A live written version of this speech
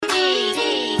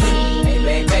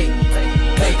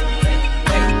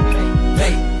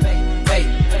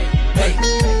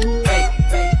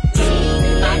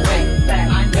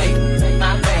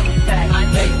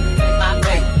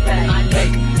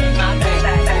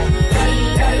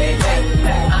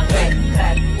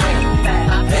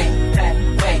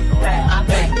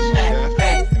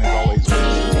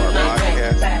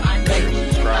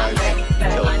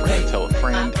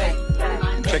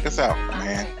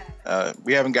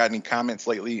We haven't got any comments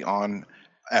lately on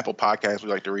Apple Podcasts. We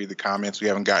like to read the comments. We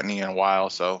haven't gotten any in a while,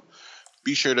 so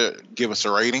be sure to give us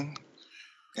a rating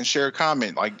and share a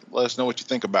comment. Like, let us know what you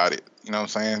think about it. You know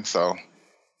what I'm saying? So,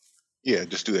 yeah,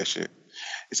 just do that shit.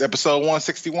 It's episode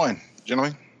 161,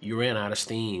 gentlemen. You ran out of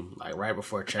steam like right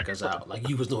before Check Us Out. Like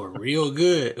you was doing real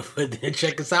good, but then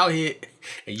Check Us Out hit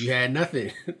and you had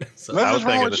nothing. So Nothing's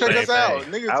wrong with Check Us Out.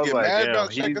 Niggas I was get like, mad damn, about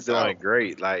Check he's Us doing Out.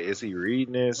 great. Like, is he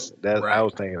reading this? That's Right. I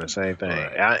was thinking the same thing.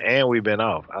 Right. And we've been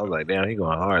off. I was like, damn, he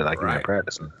going hard. Like he been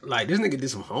practicing. like this nigga did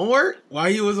some homework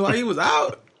while he was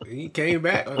out. He came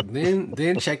back.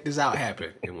 Then Check This Out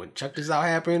happened, and when Check This Out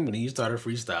happened, then you started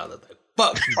freestyling. Like,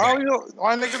 fuck. Why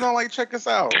niggas don't like Check Us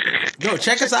Out? No,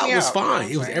 Check Us Out me was out, fine. you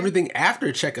It know was what I'm everything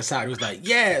after Check Us Out. It was like,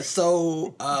 yeah,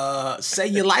 so say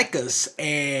you like us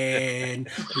and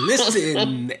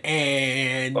listen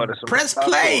and press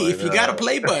play if you got a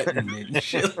play button and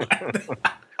shit like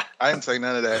that. I didn't say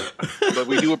none of that, but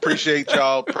we do appreciate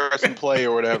y'all pressing play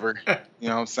or whatever. You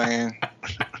know what I'm saying?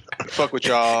 Fuck with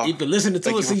y'all. You've been listening to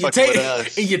Thank us you in for your fucking tape with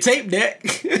us. in your tape deck.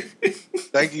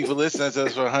 Thank you for listening to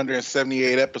us for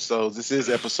 178 episodes. This is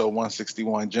episode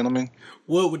 161, gentlemen.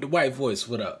 Wood with the white voice.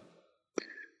 What up?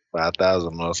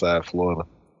 5,000 outside Florida.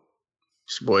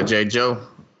 It's your boy J. Joe.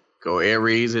 Go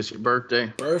Aries. It's your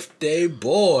birthday. Birthday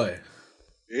boy.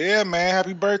 Yeah, man.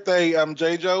 Happy birthday,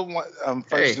 J. Joe.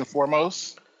 First and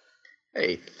foremost.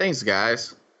 Hey, thanks,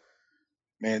 guys.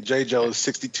 Man, J. Joe is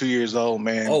 62 years old,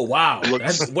 man. Oh, wow.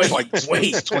 Looks Wait, like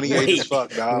he's 28 as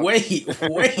fuck, dog. Wait.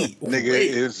 Nigga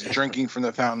is drinking from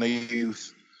the fountain of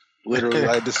youth. Literally,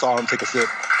 I just saw him take a sip.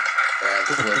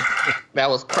 That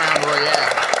was Crown Royale.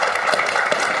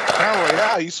 Crown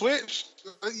Royale, you switched?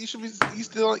 You should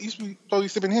be probably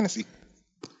sipping Hennessy.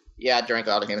 Yeah, I drank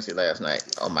all the Hennessy last night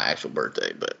on my actual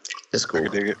birthday, but it's cool. I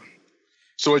can dig it.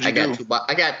 So what'd you do?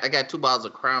 I got 2 bottles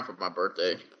of Crown for my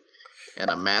birthday and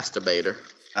a masturbator.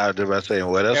 I was just about saying,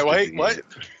 what else? Yeah, wait, what?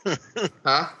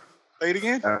 Huh? Say it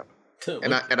again.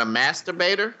 And a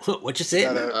masturbator. What you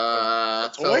said?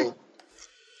 toy?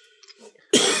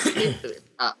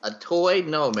 A toy?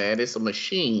 No, man. It's a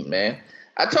machine, man.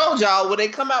 I told y'all when they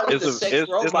come out with robot.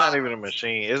 It's not even a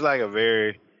machine. It's like a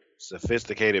very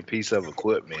sophisticated piece of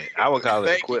equipment. I would call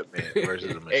it equipment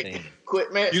versus a machine.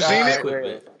 Equipment. You seen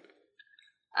it?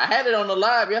 I had it on the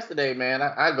live yesterday, man.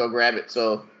 I go grab it.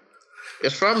 So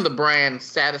it's from the brand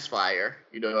Satisfier.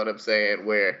 You know what I'm saying?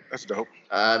 Where that's dope.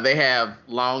 They have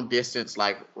long distance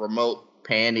like remote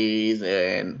panties,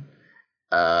 and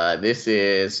this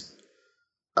is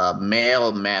a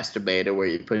male masturbator where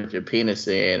you put your penis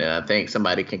in, and I think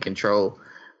somebody can control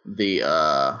the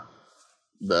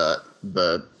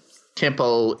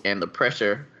tempo and the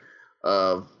pressure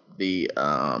of the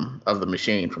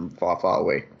machine from far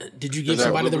away. Did you give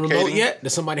somebody the remote yet?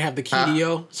 Does somebody have the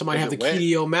Kedio? Somebody have the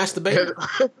Kedio masturbator?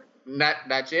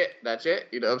 Not yet.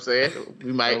 You know what I'm saying?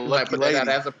 We might put that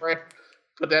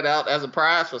out as a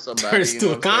prize for somebody. Turn this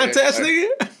to a contest,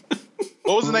 nigga.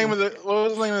 What was the name of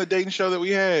the dating show that we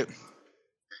had?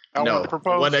 I want to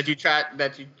propose. One that you tried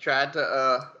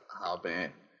to oh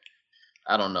man.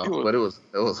 I don't know, but it was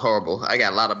horrible. I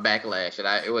got a lot of backlash, and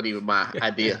it wasn't even my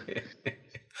idea.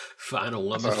 Find a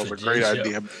woman. That's a great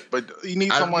idea, but you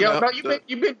need someone.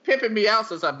 You've been pimping me out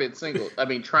since I've been single. I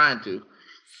mean, trying to.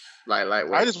 Like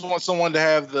I just want someone to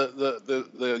have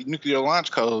the nuclear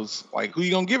launch codes. Like, who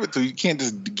you gonna give it to? You can't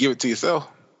just give it to yourself.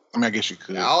 I mean, I guess you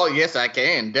could. Oh yes, I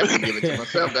can definitely give it to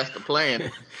myself. That's the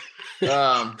plan.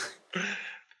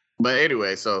 But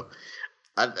anyway, so.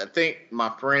 I think my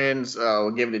friends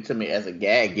were giving it to me as a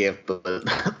gag gift, but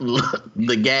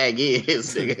the gag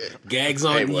is gags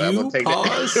on you. I'm gonna take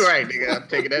that, right, nigga. I'm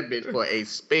taking that bitch for a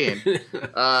spin.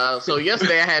 So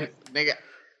yesterday I had nigga.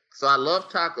 So I love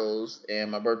tacos, and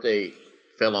my birthday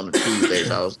fell on a Tuesday,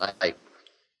 so I was like,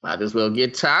 might as well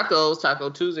get Taco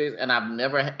Tuesdays. And I've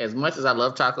never, as much as I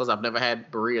love tacos, I've never had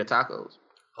burrito tacos.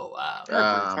 Oh wow,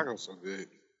 tacos so good.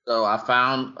 So I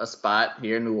found a spot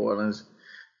here in New Orleans.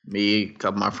 Me, a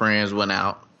couple of my friends went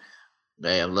out.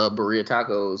 They love burrito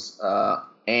tacos.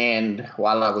 And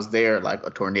while I was there, like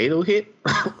a tornado hit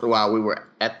while we were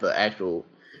at the actual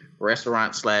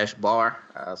restaurant/bar.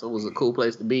 So it was a cool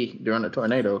place to be during the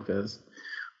tornado because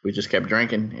we just kept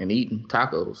drinking and eating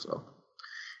tacos. So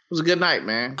it was a good night,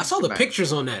 man. I saw the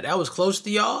pictures on that. That was close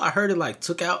to y'all. I heard it like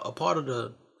took out a part of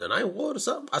the Ninth Ward or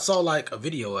something. I saw like a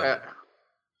video of it.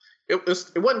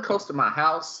 It wasn't close to my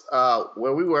house.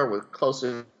 Where we were was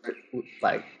closer,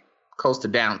 like close to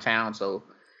downtown, so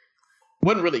it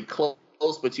wasn't really close.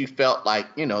 But you felt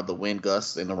like the wind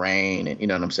gusts and the rain, and you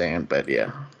know what I'm saying. But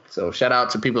yeah, so shout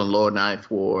out to people in Lower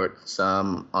Ninth Ward,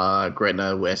 some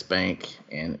Gretna, West Bank,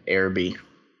 and Araby.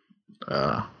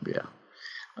 Yeah,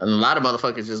 And a lot of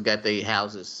motherfuckers just got their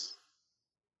houses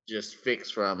just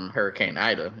fixed from Hurricane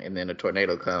Ida, and then a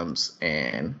tornado comes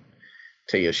and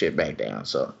tear your shit back down.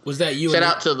 So was that you? Shout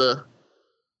out to the,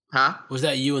 Was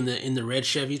that you in the red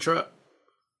Chevy truck?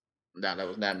 No, that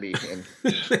was not me in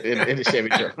the Chevy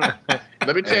truck.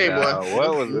 Let me tell you,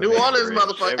 boy. New Orleans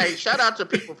motherfuckers. Hey, shout out to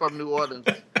people from New Orleans.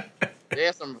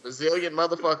 There's some resilient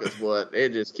motherfuckers, boy. They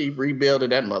just keep rebuilding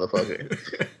that motherfucker.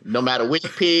 No matter which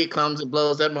pig comes and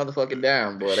blows that motherfucker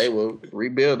down, boy, they will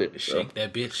rebuild it. So. Shake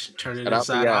that bitch, turn it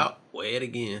inside out, weigh it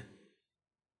again.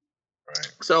 Right.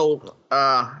 So,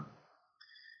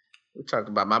 we talked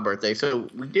about my birthday. So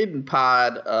we didn't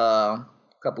pod a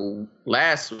couple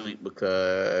last week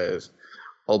because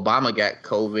Obama got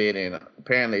COVID, and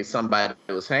apparently somebody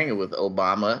was hanging with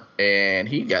Obama, and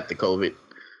he got the COVID.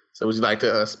 So would you like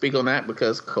to speak on that?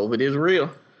 Because COVID is real.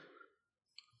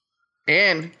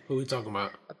 And who are we talking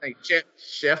about? I think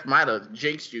Chef might have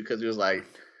jinxed you because he was like...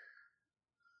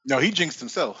 No, he jinxed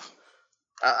himself.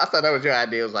 I thought that was your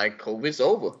idea. It was like, COVID's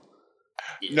over.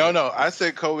 Yeah. No, I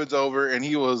said COVID's over, and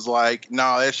he was like,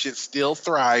 no, that shit's still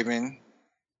thriving.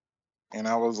 And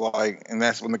I was like, and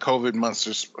that's when the COVID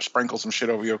monster sprinkled some shit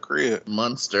over your crib.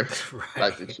 Monster. Right.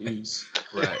 Like the cheese.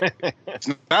 Right. It's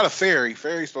not a fairy.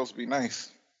 Fairy's supposed to be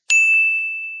nice.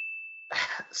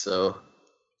 So,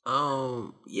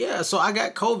 yeah, so I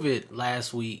got COVID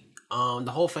last week.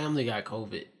 The whole family got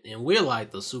COVID, and we're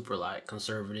like the super like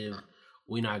conservative,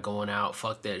 we not going out,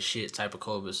 fuck that shit type of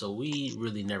COVID. So we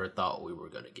really never thought we were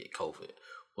gonna get COVID.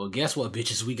 Well, guess what,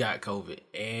 bitches? We got COVID,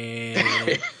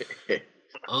 and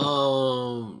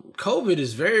COVID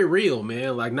is very real,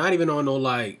 man. Like, not even on no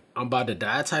like I'm about to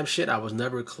die type shit. I was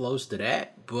never close to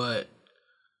that, but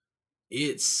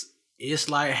it's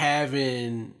like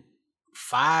having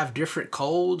 5 different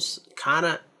colds kind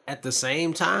of at the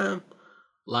same time.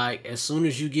 Like, as soon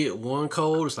as you get one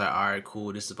cold, it's like, all right,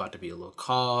 cool, this is about to be a little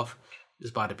cough, this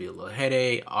is about to be a little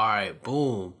headache, all right,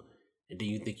 boom. And then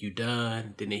you think you're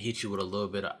done, then they hit you with a little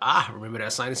bit of, remember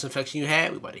that sinus infection you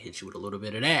had? We about to hit you with a little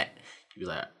bit of that. You be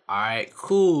like, all right,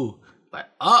 cool. Like,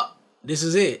 this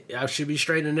is it. I should be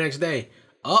straight the next day.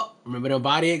 Remember them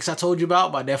body aches I told you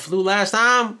about that flu last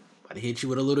time? About to hit you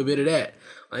with a little bit of that.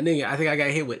 Like, nigga, I think I got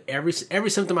hit with every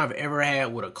symptom I've ever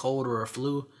had with a cold or a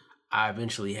flu, I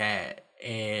eventually had.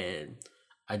 And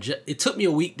it took me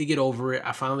a week to get over it.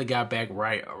 I finally got back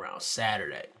right around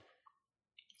Saturday.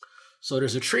 So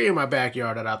there's a tree in my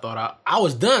backyard that I thought I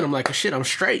was done. I'm like, shit, I'm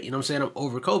straight. You know what I'm saying? I'm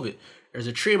over COVID. There's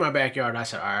a tree in my backyard. I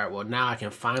said, all right, well, now I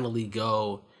can finally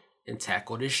go and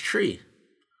tackle this tree.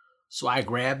 So I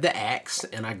grab the axe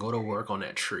and I go to work on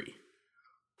that tree.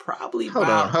 Probably Hold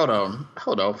on.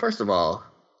 First of all,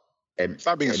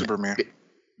 stop being Superman.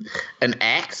 An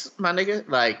axe, my nigga?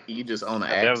 Like, you just own an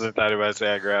axe? I definitely thought about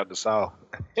saying I grabbed the saw.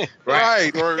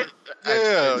 Right. Or,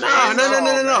 yeah.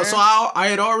 No. So I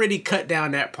had already cut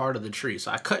down that part of the tree.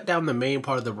 So I cut down the main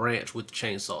part of the branch with the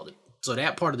chainsaw. So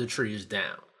that part of the tree is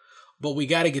down. But we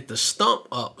got to get the stump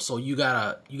up. So you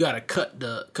gotta cut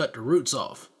the roots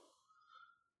off.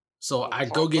 So I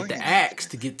go get the axe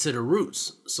to get to the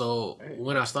roots. So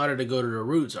when I started to go to the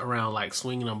roots around like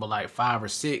swinging number like 5 or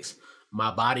 6, my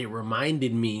body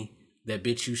reminded me that,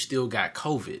 bitch, you still got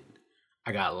COVID.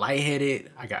 I got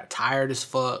lightheaded. I got tired as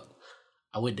fuck.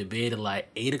 I went to bed at like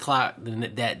 8 o'clock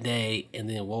that day and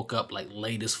then woke up like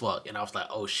late as fuck. And I was like,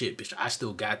 oh shit, bitch, I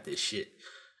still got this shit.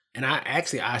 And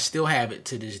I still have it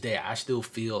to this day. I still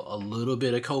feel a little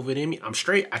bit of COVID in me. I'm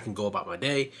straight. I can go about my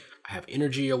day. I have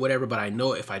energy or whatever, but I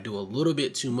know if I do a little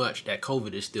bit too much, that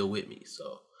COVID is still with me.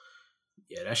 So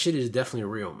yeah, that shit is definitely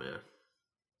real, man.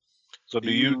 So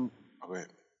do you...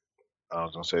 I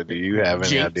was gonna say, do you have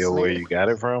any idea where you got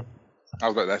it from? I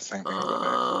was about that same thing.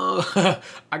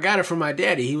 I got it from my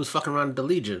daddy. He was fucking around at the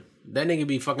Legion. That nigga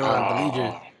be fucking around at the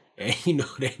Legion, and you know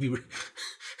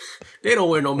they don't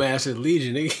wear no mask at the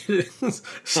Legion.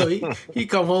 So he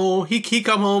come home. He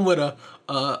come home with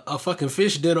a fucking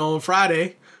fish dinner on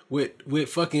Friday with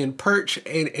fucking perch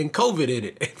and COVID in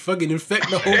it, and fucking infect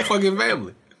the whole fucking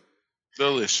family.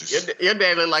 Delicious. Your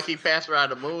dad looked like he passed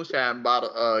around a moonshine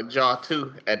bottle, jar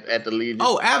 2 at the Legion.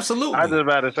 Oh, absolutely. I was just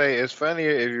about to say, it's funnier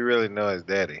if you really know his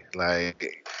daddy. Like,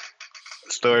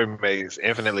 the story makes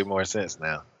infinitely more sense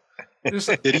now.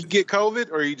 Did he get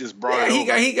COVID or he just brought it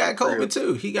over? He got COVID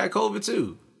too. He got COVID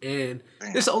too. And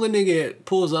this the only nigga that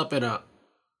pulls up in a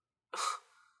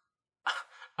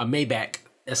Maybach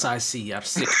SIC, I'm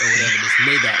sick or whatever, this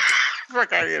Maybach.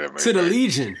 To the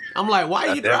Legion. I'm like, why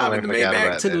are you driving the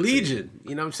Maybach to the Legion?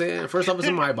 You know what I'm saying? First off, it's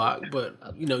a Maybach, but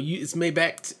you know, it's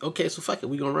Maybach. Okay, so fuck it,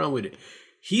 we gonna run with it.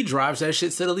 He drives that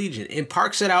shit to the Legion and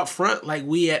parks it out front like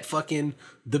we at fucking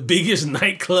the biggest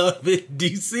nightclub in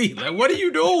DC. Like, what are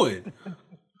you doing?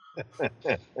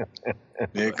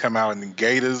 They come out in the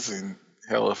Gators and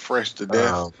hella fresh to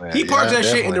death. Oh, he parks that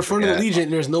shit in the front of the Legion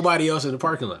and there's nobody else in the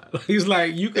parking lot. He's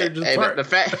like, you could just park. The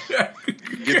fact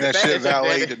getting that shit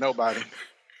valeted to nobody.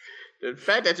 The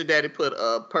fact that your daddy put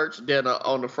a perch dinner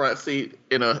on the front seat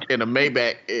in a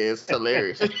Maybach is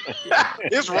hilarious.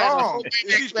 It's wrong.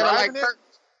 He's driving it.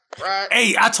 Right.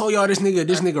 Hey, I told y'all this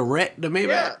nigga wrecked the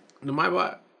Maybach. The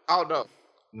Maybach. Oh no.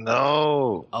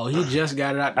 No. Oh, he just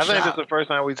got it out the I think shop. it's the first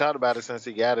time we talked about it since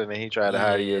he got it and he tried to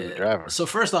hire you as a driver. So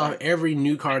first off, every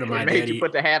new car that my made daddy you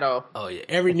put the hat on. Oh yeah,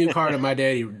 every new car that my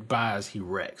daddy buys, he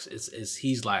wrecks.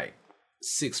 He's like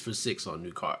 6 for 6 on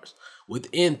new cars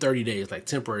within 30 days, like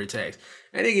temporary tax.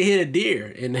 That nigga hit a deer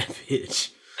in that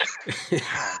bitch.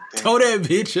 Tow that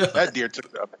bitch up. That deer took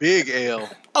a big L.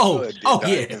 Oh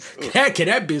yeah,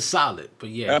 that bitch solid. But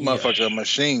yeah, that motherfucker a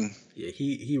machine. Yeah,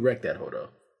 he wrecked that hoe though.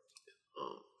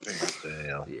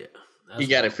 Damn. Yeah. He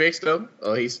got it fixed though?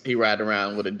 Or he riding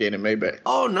around with a dent in Maybach?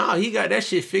 Oh no, he got that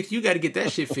shit fixed. You got to get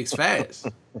that shit fixed fast.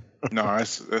 No,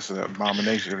 that's an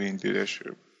abomination if he didn't do that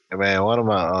shit. Man, one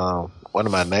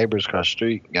of my neighbors across the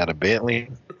street got a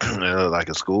Bentley, like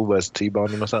a school bus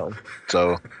T-boned him or something.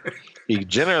 So he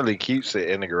generally keeps it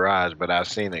in the garage, but I've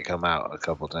seen it come out a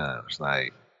couple times.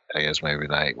 Like, I guess maybe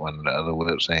like one of the other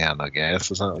whips ain't had no gas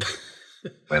or something.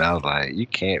 But I was like, you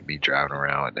can't be driving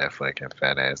around with that fucking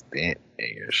fat ass dent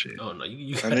in your shit. Oh no,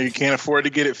 you I know you can't afford to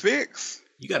get it fixed.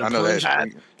 You got to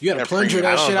plunger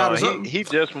that shit out or something. He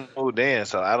just moved in,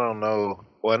 so I don't know.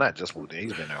 Well, not just moved in.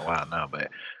 He's been there a while now, but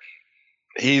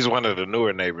he's one of the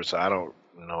newer neighbors, so I don't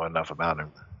know enough about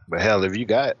him. But hell, if you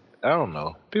got, I don't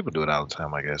know. People do it all the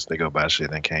time, I guess. They go buy shit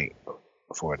and can't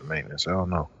afford the maintenance. I don't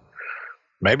know.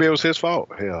 Maybe it was his fault.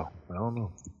 Hell, I don't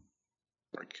know.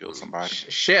 Or kill somebody.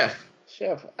 Chef,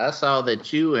 I saw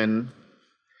that you and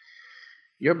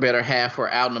your better half were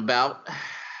out and about.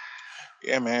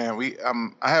 Yeah, man.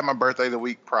 I had my birthday the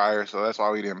week prior, so that's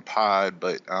why we didn't pod.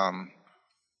 But so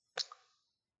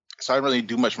I didn't really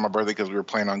do much for my birthday because we were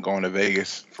planning on going to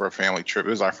Vegas for a family trip. It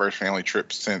was our first family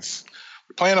trip since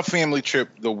we planned a family trip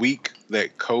the week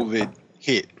that COVID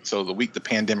hit. So the week the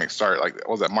pandemic started, like what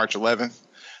was that, March 11th?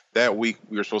 That week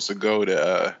we were supposed to go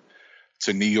to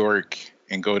New York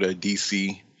and go to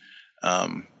DC.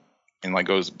 And like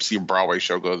go see a Broadway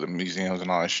show, go to the museums and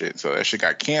all that shit. So that shit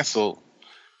got canceled,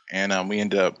 and we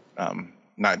ended up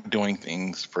not doing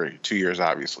things for 2 years,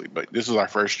 obviously. But this was our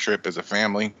first trip as a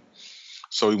family,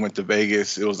 so we went to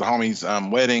Vegas. It was the homie's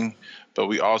wedding, but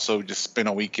we also just spent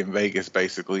a week in Vegas,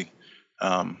 basically,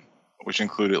 which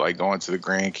included like going to the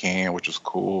Grand Canyon, which was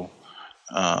cool.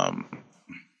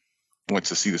 Went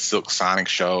to see the Silk Sonic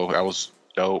show. That was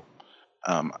dope.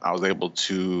 I was able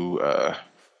to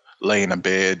lay in a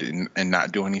bed and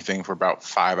not do anything for about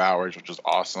 5 hours, which was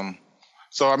awesome.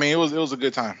 So I mean, it was a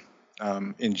good time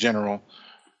in general.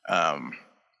 How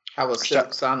was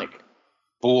Silk Sonic?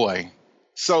 Boy,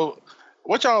 so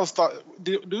what y'all's thought?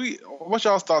 What's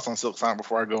y'all's thoughts on Silk Sonic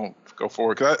before I go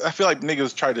forward? Because I feel like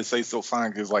niggas try to say Silk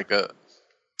Sonic is like a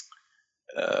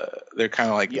they're kind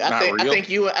of like not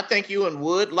real. I think you and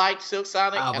Wood liked Silk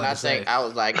Sonic, and I think I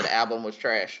was like the album was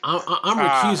trash.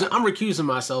 I'm recusing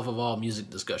myself of all music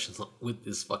discussions with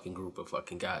this fucking group of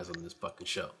fucking guys on this fucking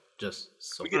show. Just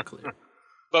so we're clear.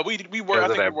 But we were. I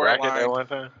think we were aligned. One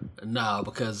time? No,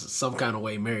 because some kind of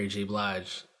way Mary J.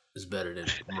 Blige is better than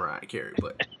Mariah Carey.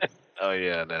 But oh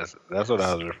yeah, that's what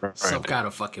I was referring to. Some kind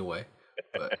of fucking way.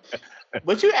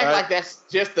 But you act like that's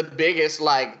just the biggest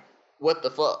like. What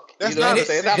the fuck? That's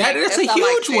a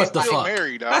huge what the fuck.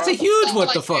 That's a huge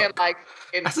what the fuck.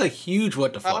 That's a huge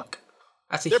what the fuck.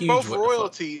 That's a huge what the fuck. They're both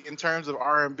royalty in terms of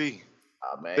R&B.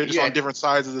 Oh, man. They're just on different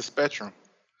sides of the spectrum.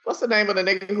 What's the name of the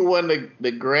nigga who won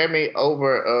the Grammy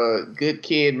over Good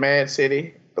Kid, Mad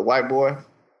City? The white boy.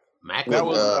 That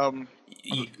was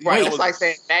right.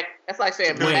 That's like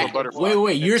saying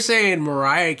Wait. You're saying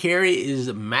Mariah Carey is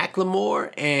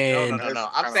Macklemore and no.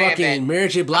 I'm fucking saying Mary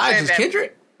J. Blige is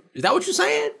Kendrick? Is that what you're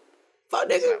saying? Fuck, nigga.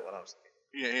 That's not what I'm saying.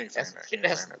 Yeah, he ain't saying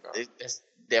that. That's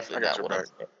definitely not what I'm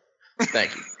saying.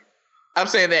 Thank you. I'm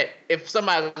saying that if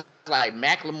somebody like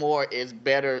Macklemore is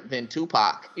better than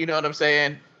Tupac, you know what I'm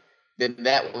saying? Then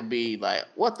that would be like,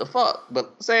 what the fuck?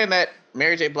 But saying that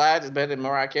Mary J. Blige is better than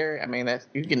Mariah Carey, I mean, that's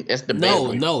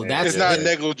debatable. No, that's it's not a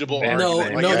negligible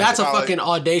argument. No, that's a fucking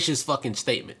audacious fucking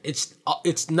statement.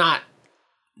 It's not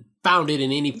founded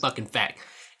in any fucking fact.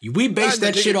 We base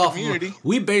that shit off.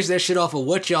 We base that shit off of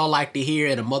what y'all like to hear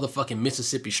at a motherfucking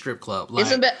Mississippi strip club. Like,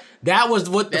 isn't that was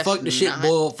what the fuck the shit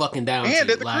boiled fucking down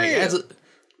to? Like,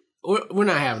 We're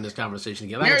not having this conversation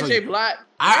again. Like Mary J. Blige.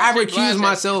 I recuse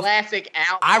myself. Classic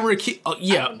album.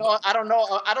 Yeah. I don't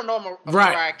know.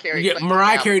 Right. Mariah Carey. Yeah.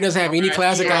 Mariah Carey doesn't have any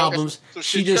classic albums.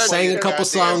 She just sang a couple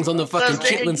songs on the fucking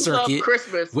Chitlin circuit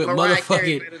with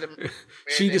motherfucking.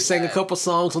 She just sang a couple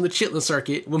songs on the Chitlin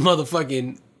circuit with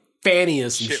motherfucking Fanny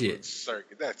and some shit.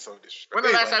 Circuit. That's so disrespectful.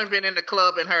 When the last time you been in the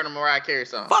club and heard a Mariah Carey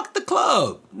song? Fuck the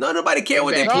club. Nobody care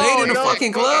what they played in the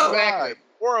fucking club. Exactly.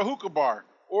 Or a hookah bar.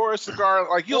 Or a cigar,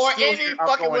 like you'll or still any hear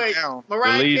fucking way. Down.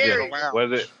 Mariah Carey.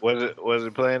 Was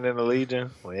it playing in the Legion?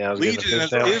 Legion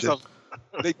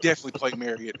they definitely play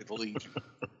Marriott at the Legion.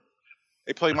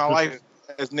 They play My Life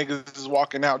as niggas is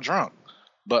walking out drunk.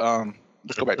 But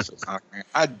let's go back to Silk Sonic, man.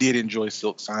 I did enjoy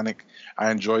Silk Sonic. I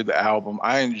enjoyed the album.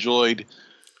 I enjoyed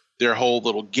their whole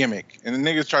little gimmick. And the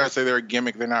niggas try to say they're a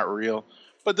gimmick, they're not real.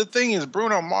 But the thing is,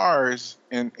 Bruno Mars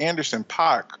and Anderson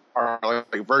 .Paak are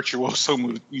like virtuoso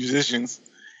musicians.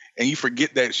 And you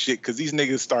forget that shit because these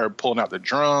niggas started pulling out the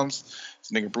drums.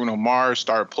 This nigga Bruno Mars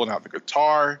started pulling out the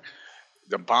guitar,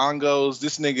 the bongos.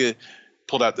 This nigga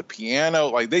pulled out the piano.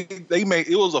 Like they made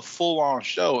it was a full on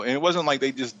show, and it wasn't like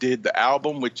they just did the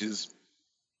album, which is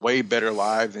way better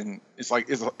live than it's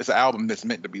an album that's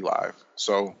meant to be live.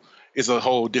 So it's a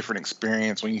whole different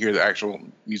experience when you hear the actual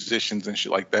musicians and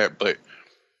shit like that. But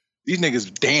these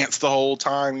niggas dance the whole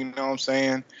time. You know what I'm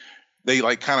saying? They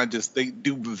like kind of just they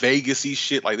do Vegas-y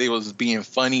shit, like they was being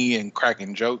funny and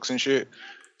cracking jokes and shit.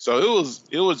 So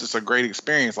it was just a great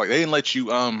experience. Like they didn't let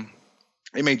you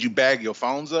they made you bag your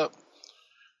phones up.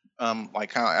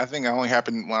 Like kind of I think it only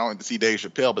happened when I went to see Dave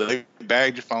Chappelle, but they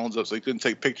bagged your phones up so you couldn't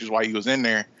take pictures while you was in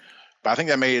there. But I think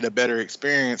that made it a better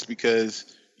experience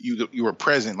because you were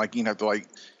present. Like you didn't have to like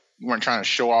you weren't trying to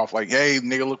show off like, hey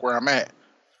nigga, look where I'm at.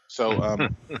 So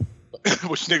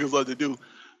which niggas love to do.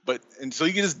 But and so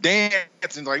you can just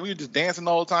dance and like we were just dancing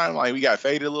the whole time. Like we got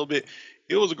faded a little bit.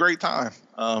 It was a great time.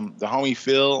 The homie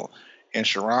Phil and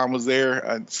Sharon was there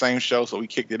at the same show, so we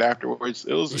kicked it afterwards.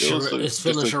 It's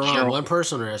Phil and Sharon one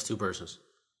person or that's two persons?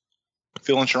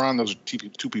 Phil and Sharon, those are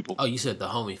two people. Oh, you said the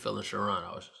homie Phil and Sharon.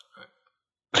 I was just,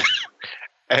 right.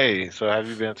 Hey, so have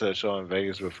you been to a show in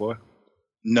Vegas before?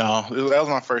 No, that was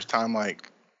my first time.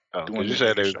 Like, doing you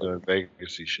said they was doing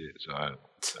Vegas-y shit, so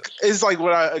it's like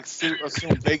what I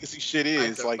assume Vegas-y shit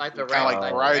is, like kind of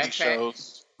like variety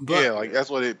shows. But, yeah, like that's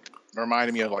what it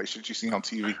reminded me of, like shit you seen on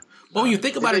TV. Well, when you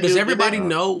think about it, does everybody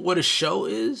know what a show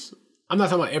is? I'm not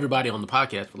talking about everybody on the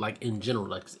podcast, but like in general,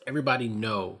 like does everybody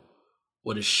know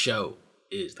what a show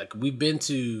is? Like we've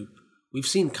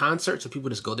seen concerts where people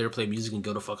just go there, play music, and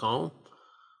go the fuck home.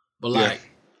 But like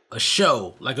a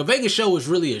show, like a Vegas show is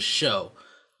really a show.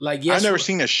 Like yes, I've never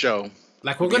seen a show.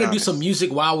 Like we're gonna do some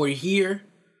music while we're here,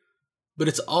 but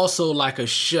it's also like a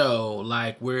show.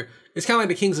 Like it's kind of like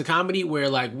the Kings of Comedy, where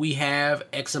like we have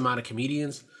X amount of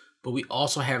comedians, but we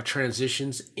also have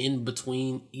transitions in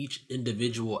between each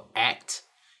individual act,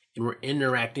 and we're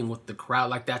interacting with the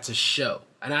crowd. Like that's a show,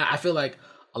 and I feel like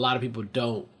a lot of people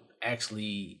don't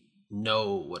actually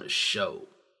know what a show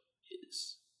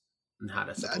is and how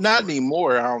that's not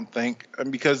anymore. I don't think,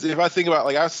 because if I think about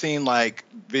like I've seen like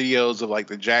videos of like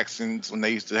the Jacksons when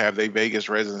they used to have their Vegas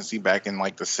residency back in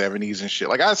like the 70s and shit.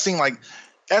 Like I've seen like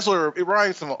that's what it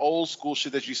reminds some old school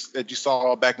shit that you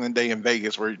saw back in the day in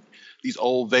Vegas, where these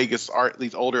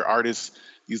older artists,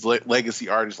 these legacy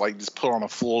artists, like just put on a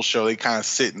full show. They kind of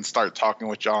sit and start talking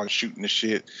with y'all and shooting the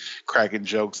shit, cracking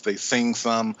jokes. They sing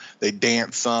some, they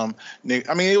dance some.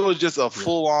 I mean, it was just a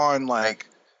full on like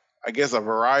I guess a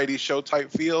variety show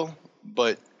type feel,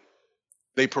 but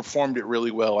they performed it really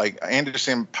well. Like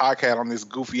Anderson .Paak had on this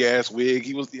goofy ass wig.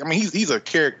 He's a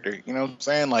character, you know what I'm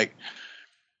saying? Like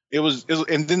it was,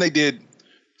 and then they did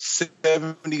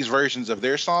 70s versions of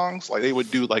their songs. Like they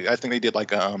would do like, I think they did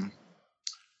like, like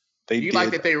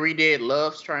that they redid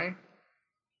Love's Train?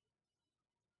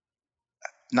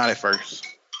 Not at first.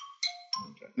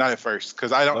 Not at first.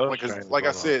 Cause I don't, like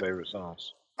I said, favorite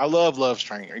songs. I love Love's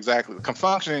Train. Exactly.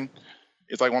 Confunction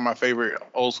is like one of my favorite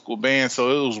old school bands.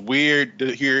 So it was weird to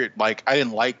hear it. Like I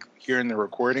didn't like hearing the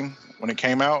recording when it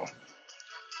came out.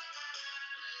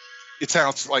 It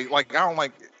sounds like I don't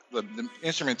like the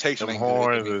instrumentation. The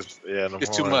horns it's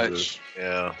too much.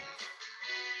 Yeah.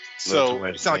 So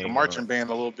it sounds like a marching band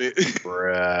a little bit.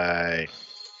 Right.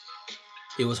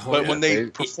 It was horny. But when they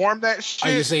perform that shit,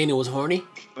 are you saying it was horny?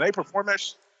 When they perform that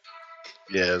shit.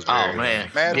 Yeah, it's very man.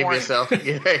 Give yourself a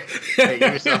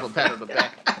pat on the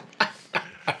back.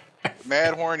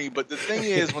 Mad horny, but the thing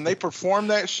is, when they perform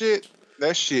that shit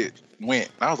went.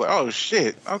 I was like, oh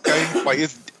shit, okay. Like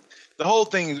the whole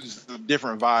thing is a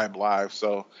different vibe live,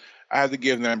 so I have to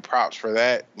give them props for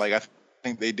that. Like I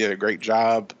think they did a great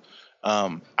job.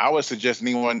 I would suggest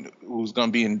anyone who's going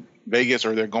to be in Vegas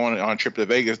or they're going on a trip to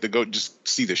Vegas to go just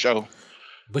see the show.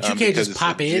 But you can't just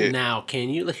pop in now, can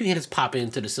you? Like, you can't just pop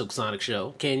into the Silk Sonic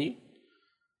show, can you?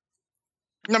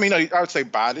 I mean, I would say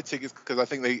buy the tickets because I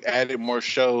think they added more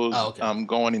shows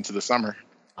going into the summer.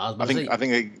 I think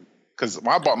they, because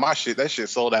when I bought my shit, that shit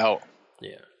sold out.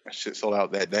 Yeah. That shit sold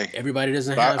out that day. Everybody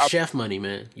doesn't have chef money,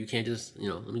 man. You can't just,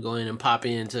 let me go in and pop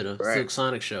into the Silk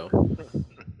Sonic show.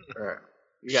 Right.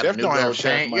 You got a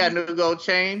new gold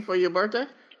chain for your birthday?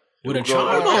 With a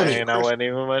charm on it. I wasn't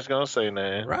even much gonna say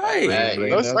that. Right.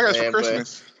 That's for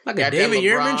Christmas. Like a David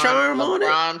Yearman charm on it.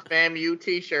 LeBron FAMU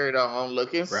t-shirt on,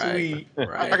 looking sweet.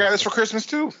 Right. I got this for Christmas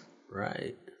too.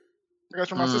 Right. I got it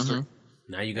for my sister.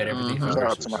 Now you got everything for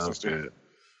Christmas. To my sister.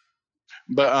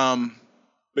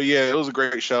 But yeah, it was a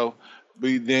great show.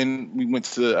 We went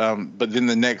to but then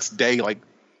the next day, like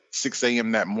 6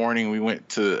 a.m. that morning,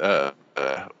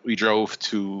 we drove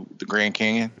to the Grand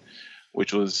Canyon,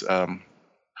 which was an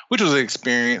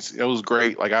experience. It was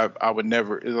great. Like I would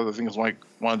never. The other thing is like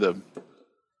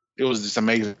it was just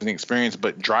amazing experience.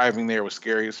 But driving there was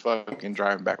scary as fuck, and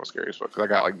driving back was scary as fuck. Because I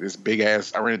got like this big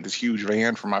ass. I rented this huge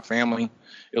van for my family.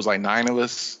 It was like 9 of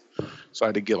us, so I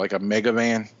had to get like a mega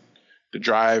van to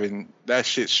drive, and that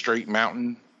shit straight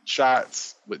mountain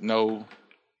shots with no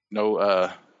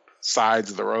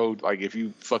sides of the road. Like if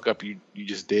you fuck up, you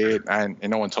just dead. And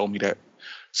no one told me that.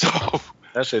 So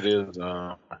that shit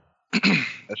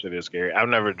is scary. I've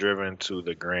never driven to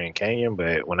the Grand Canyon,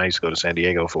 but when I used to go to San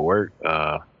Diego for work,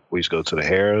 we used to go to the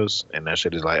Harrah's, and that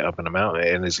shit is like up in the mountain,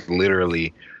 and it's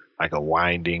literally like a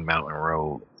winding mountain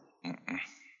road.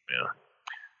 Yeah.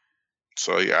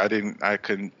 So yeah, I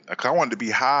couldn't. I wanted to be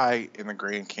high in the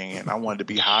Grand Canyon. I wanted to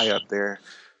be high up there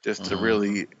just to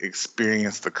really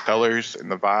experience the colors and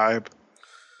the vibe.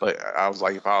 But I was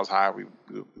like, if I was high, we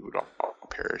would all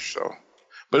perish. So,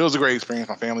 but it was a great experience.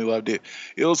 My family loved it.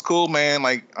 It was cool, man.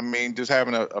 Like, I mean, just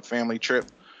having a family trip.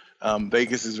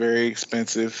 Vegas is very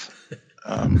expensive.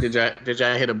 Did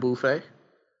y'all hit a buffet?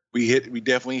 We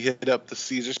definitely hit up the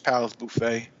Caesar's Palace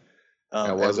buffet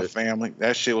as a family.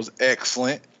 That shit was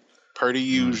excellent. Per the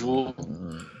usual.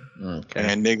 Okay.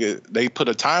 And nigga, they put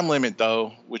a time limit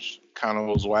though, which kind of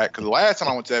was whack. Because the last time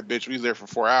I went to that bitch, we was there for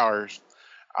 4 hours.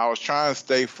 I was trying to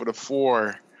stay for the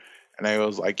 4, and they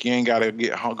was like, "You ain't gotta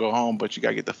go home, but you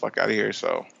gotta get the fuck out of here."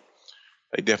 So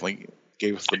they definitely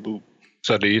gave us the boot.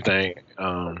 So do you think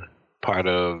part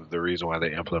of the reason why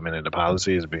they implemented the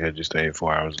policy is because you stayed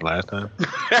 4 hours last time?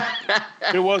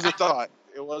 It was a thought.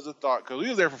 Because we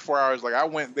was there for 4 hours. Like I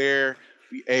went there.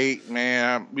 We ate,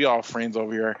 man. We all friends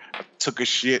over here. I took a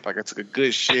shit, like I took a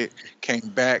good shit. Came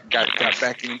back, got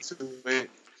back into it,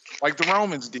 like the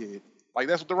Romans did. Like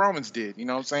that's what the Romans did. You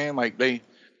know what I'm saying? Like they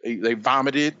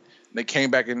vomited. And they came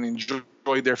back and enjoyed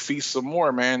their feast some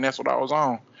more, man. That's what I was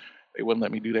on. They wouldn't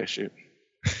let me do that shit.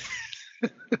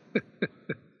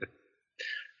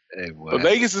 Hey, boy. But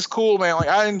Vegas is cool, man. Like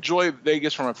I enjoy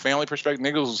Vegas from a family perspective.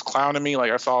 Niggas was clowning me. Like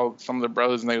I saw some of the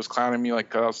brothers and they was clowning me. Like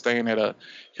 'cause I was staying at a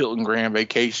Hilton Grand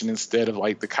Vacation instead of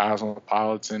like the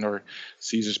Cosmopolitan or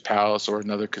Caesar's Palace or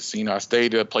another casino. I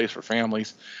stayed at a place for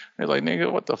families. They're like,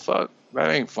 nigga, what the fuck?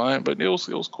 That ain't fun. But it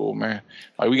was cool, man.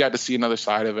 Like we got to see another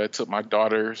side of it. I took my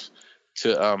daughters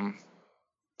to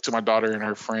my daughter and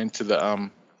her friend to the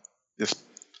this.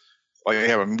 Like they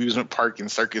have an amusement park in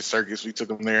Circus. We took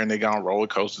them there and they got on roller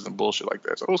coasters and bullshit like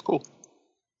that. So it was cool.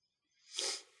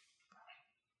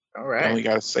 All right. Only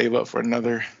got to save up for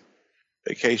another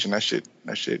vacation. That shit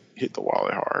hit the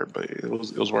wallet hard, but it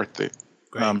was worth it.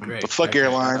 But fuck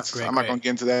airlines. I'm not gonna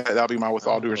get into that. That'll be my with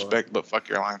all due respect. But fuck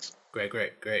airlines. Great.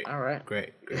 All right.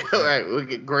 Great. All right. We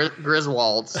get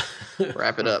Griswolds.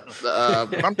 Wrap it up.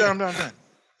 I'm done.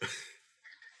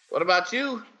 What about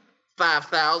you?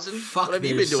 5,000. What have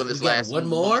you been doing this last one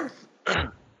more?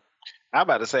 I'm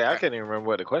about to say I can't even remember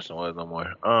what the question was no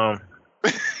more.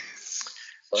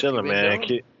 Chilling, man.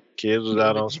 Kids was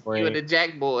out on spring. You and the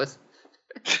Jack Boys.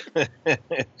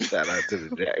 Shout out to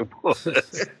the Jack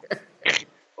Boys.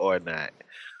 Or not.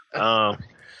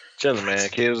 Chilling, man.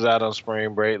 Kids was out on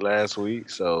spring break last week,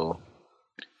 so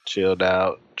chilled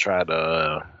out. Tried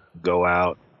to go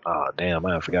out. Oh, damn,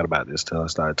 I forgot about this till I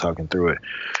started talking through it.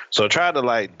 So I tried to,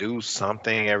 like, do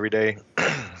something every day.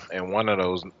 And one of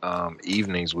those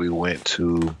evenings, we went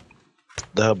to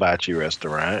the hibachi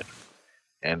restaurant.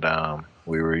 And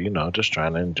we were, just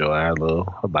trying to enjoy our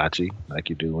little hibachi like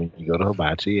you do when you go to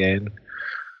hibachi. And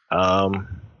an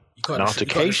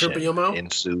altercation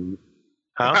ensued.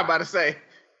 I'm about to say,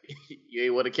 You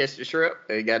ain't want to catch the shrimp?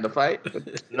 They got in the fight?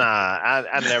 Nah,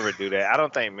 I never do that. I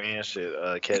don't think men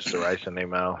should catch the rice in their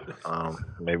mouth.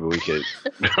 Maybe we could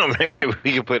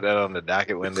put that on the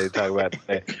docket when they talk about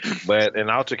that. But an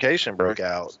altercation broke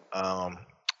out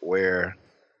where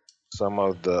some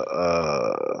of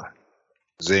the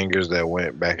zingers that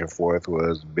went back and forth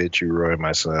was, bitch, you ruined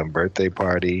my son's birthday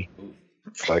party.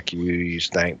 Fuck you, you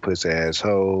stank pussy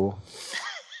asshole.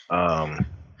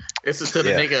 This is to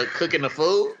the nigga cooking the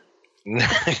food?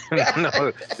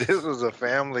 No, this was a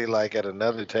family like at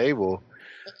another table.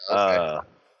 Okay.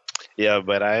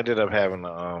 But I ended up having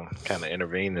to kind of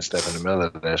intervene and step in the middle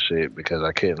of that shit because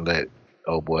I couldn't let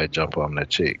old boy jump on that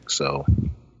chick. So,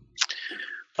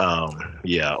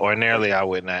 ordinarily I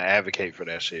would not advocate for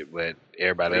that shit, but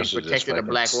everybody else was just protecting a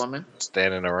black woman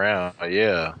standing around.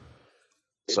 Yeah.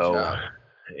 So,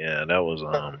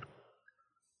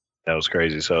 that was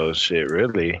crazy. So shit,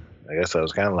 really, I guess that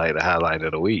was kind of like the highlight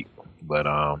of the week. But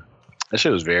that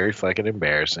shit was very fucking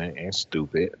embarrassing and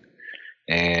stupid.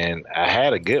 And I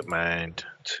had a good mind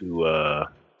to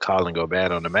call and go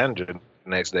bad on the manager the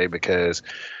next day because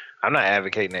I'm not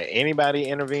advocating that anybody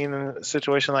intervene in a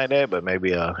situation like that, but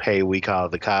maybe hey, we call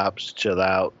the cops, chill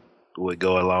out, would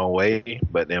go a long way.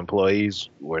 But the employees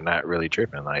were not really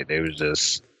tripping. Like, they was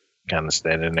just kind of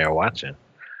standing there watching.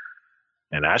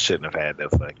 And I shouldn't have had to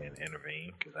fucking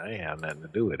intervene because I ain't have nothing to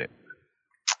do with it.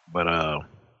 But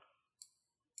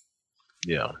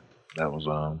that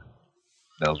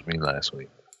was me last week.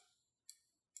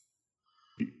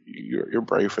 You're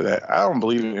brave for that. I don't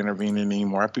believe in intervening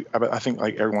anymore. I think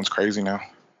like everyone's crazy now.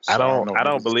 So I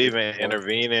don't believe in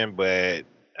intervening, but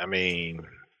I mean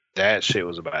that shit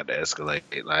was about to escalate.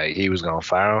 Like, he was gonna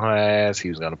fire on her ass, he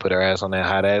was gonna put her ass on that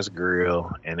hot ass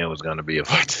grill, and it was gonna be a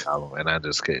fucking problem. And I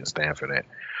just couldn't stand for that.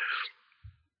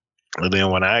 And then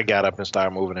when I got up and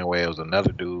started moving away, it was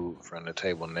another dude from the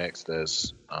table next to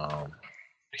us.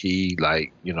 He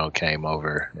came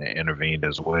over and intervened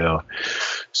as well.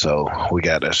 So we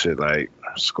got that shit like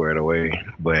squared away.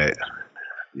 But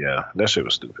yeah, that shit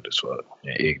was stupid as fuck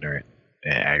and ignorant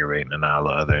and aggravating and all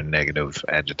the other negative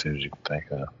adjectives you can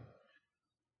think of.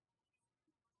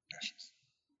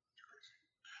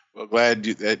 Well, glad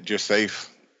that you're safe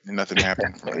and nothing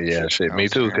happened. Yeah, shit, me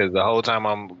too. Because the whole time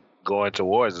I'm going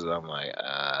towards it, I'm like,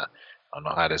 I don't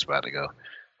know how this about to go.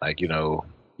 Like,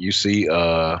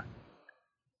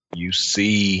 you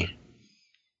see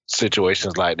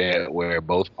situations like that where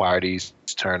both parties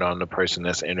turn on the person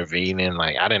that's intervening.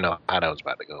 Like, I didn't know how that was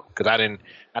about to go because I didn't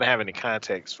have any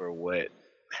context for what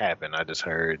happened. I just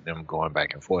heard them going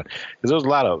back and forth because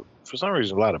there was for some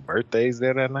reason, a lot of birthdays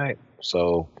there that night.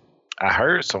 So I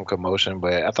heard some commotion,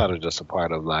 but I thought it was just a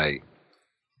part of like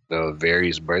the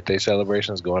various birthday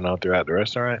celebrations going on throughout the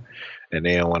restaurant. And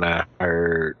then when I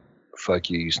heard "fuck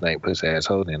you, you snake pussy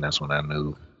asshole," then that's when I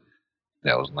knew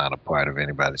that was not a part of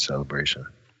anybody's celebration.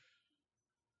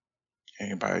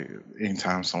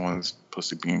 Anytime someone's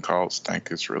pussy being called stank,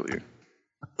 it's really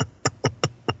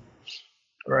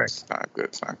right. It's not good.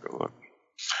 It's not good look.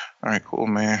 All right, cool,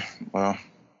 man. Well,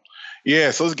 yeah.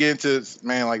 So let's get into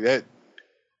man like that.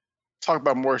 Talk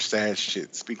about more sad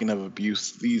shit. Speaking of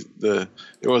abuse, there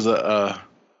was a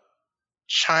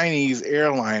Chinese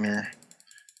airliner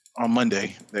on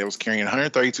Monday that was carrying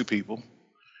 132 people,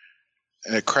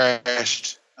 and it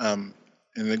crashed in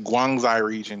the Guangzhou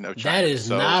region of China. That is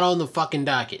not on the fucking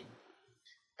docket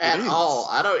at all.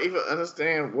 I don't even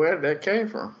understand where that came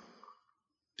from.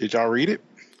 Did y'all read it?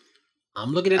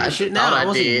 I'm looking at the shit now. I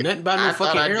wasn't nothing about no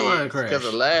fucking airline crash. Because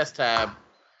the last time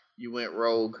you went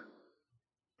rogue.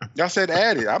 Y'all said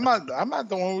add it. I'm not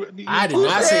the one. I did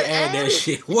not say add that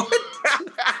shit. What?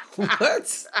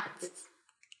 What?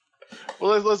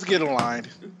 Well, let's get aligned.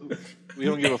 We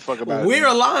don't give a fuck about it. We're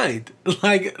aligned.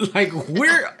 Like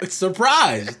we're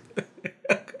surprised.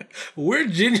 We're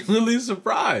genuinely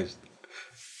surprised.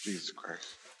 Jesus Christ.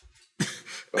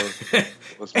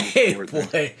 Let's move hey, forward, boy.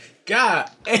 then.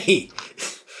 God, hey.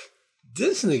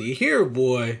 This nigga here,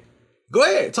 boy. Go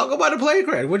ahead. Talk about the plane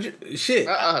crash. Shit.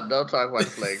 Don't talk about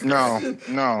the plane crash.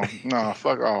 No.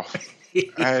 Fuck off.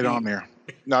 I had it on there.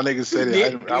 No, niggas said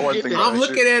it. I wasn't thinking I'm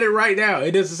looking at it right now.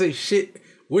 It doesn't say shit.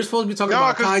 We're supposed to be talking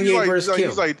about Kanye versus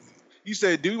Kim. You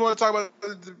said, do you want to talk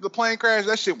about the plane crash?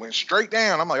 That shit went straight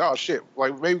down. I'm like, oh shit.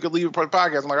 Like, maybe we could leave it for the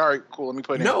podcast. I'm like, all right, cool. Let me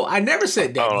put it in. No, I never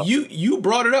said that. You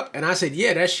brought it up, and I said,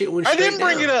 yeah, that shit went straight down. I didn't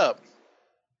bring it up.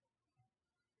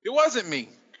 It wasn't me.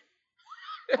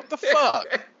 What the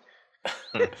fuck?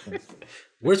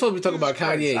 We're supposed to be talking about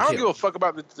Kanye and Kim. I don't give a fuck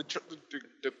about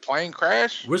the plane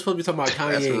crash. We're supposed to be talking about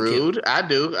Kanye That's and rude. Kim. I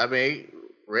do. I mean,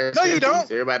 no, you don't.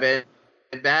 Everybody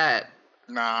that died.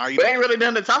 Nah, you ain't really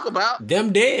nothing to talk about.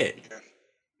 Them dead.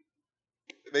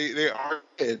 they are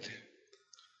dead.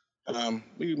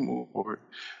 We can move forward.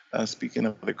 Speaking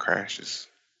of the crashes,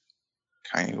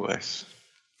 Kanye West.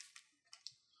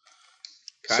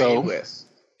 Kanye West.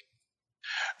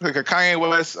 Like Kanye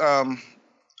West.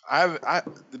 I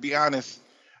to be honest,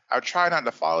 I try not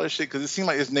to follow this shit because it seems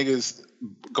like this nigga's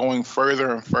going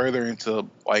further and further into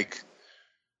like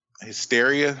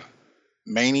hysteria,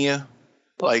 mania.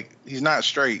 Like he's not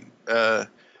straight.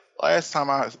 Last time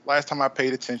I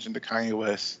paid attention to Kanye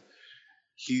West,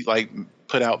 he like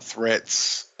put out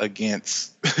threats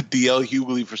against DL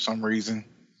Hughley for some reason,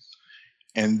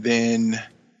 and then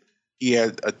he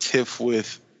had a tiff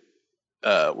with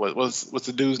what's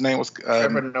the dude's name? Was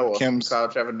Trevor Noah? Kim's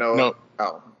Trevor Noah. No.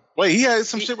 Oh, wait, he had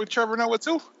some shit with Trevor Noah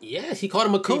too. Yes, he called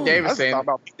him a coon. Pete Davidson. I was talking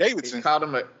about Pete Davidson. He called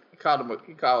him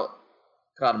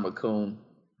a coon.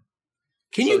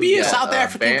 Can you be a South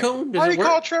African coon? Why do you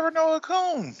call Trevor Noah a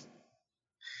coon?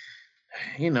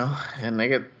 You know, and they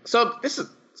get so this is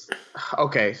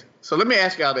okay. So let me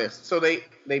ask y'all this. So they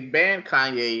banned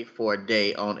Kanye for a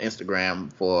day on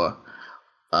Instagram for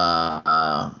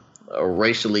a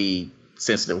racially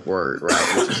sensitive word,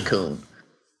 right? Which is coon.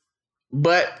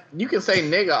 But you can say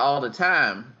nigga all the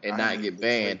time and not get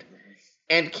banned.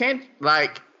 And can't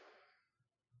black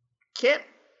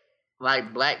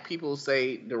people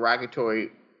say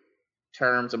derogatory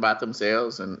terms about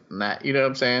themselves and not, you know what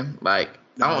I'm saying? Like,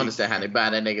 I don't understand how they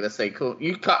ban that nigga to say cool.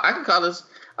 I can call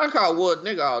Wood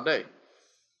nigga all day.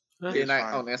 On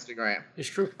Instagram. It's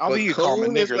true. I don't think you call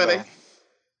him a nigger though.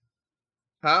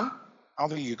 Huh? I don't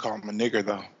think you call him a nigger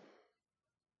though.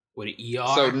 With an ER.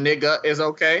 So nigga is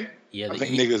okay? Yeah, I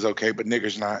think nigga's okay, but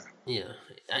nigger's not. Yeah,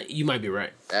 you might be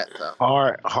right.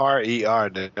 Hard ER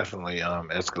definitely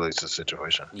escalates the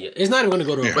situation. Yeah, it's not even going to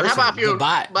go to a person. But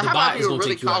how about if you're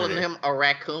really you calling him a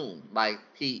raccoon? Like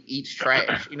he eats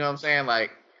trash. You know what I'm saying?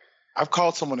 Like I've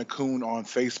called someone a coon on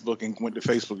Facebook and went to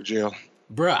Facebook jail.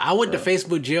 Bruh, I went to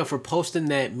Facebook jail for posting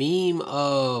that meme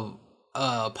of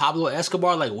Pablo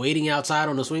Escobar like waiting outside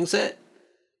on the swing set.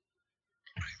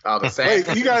 Oh, the same.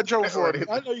 Wait, you got in trouble for it.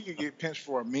 I know you could get pinched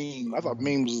for a meme. I thought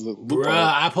memes was a loophole. Bruh,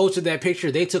 I posted that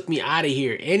picture. They took me out of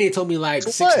here, and they told me like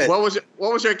What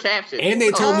was your caption? And they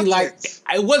told me like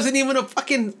it wasn't even a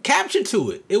fucking caption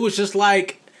to it. It was just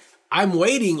like I'm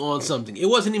waiting on something. It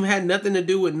wasn't even had nothing to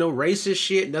do with no racist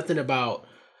shit. Nothing about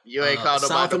you ain't called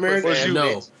South America.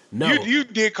 No. You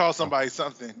did call somebody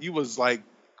something. You was like,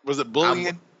 was it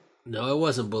bullying? No, it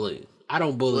wasn't bullying. I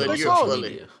don't bully on social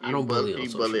media. I don't bully on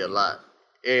social media. A lot.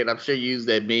 And I'm sure you use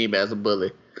that meme as a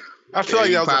bully. I feel like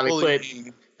that was a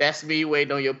bully. That's me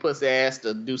waiting on your pussy ass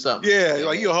to do something. Yeah,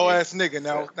 like you a whole ass nigga.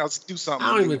 Now do something.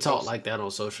 I don't even talk like that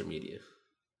on social media.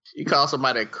 You call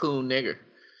somebody a coon nigger,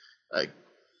 like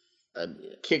a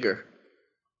kicker.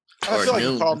 I feel like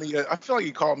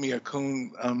you called me a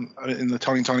coon in the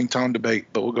Tony Tone debate,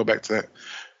 but we'll go back to that.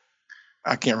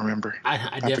 I can't remember.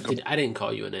 I didn't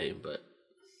call you a name, but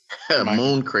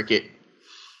moon cricket.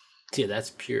 Yeah,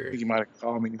 that's pure. You might have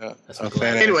called me a fat ass.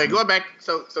 Anyway, going back to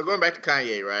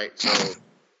Kanye, right? So I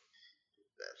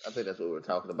think that's what we were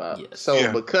talking about. Yes.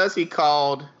 So because he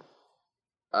called,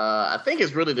 I think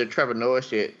it's really the Trevor Noah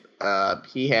shit.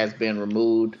 He has been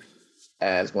removed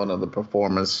as one of the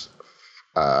performers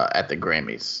at the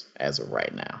Grammys as of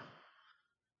right now.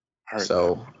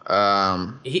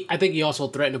 I think he also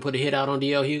threatened to put a hit out on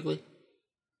DL Hughley.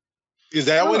 Is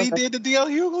that what he did to DL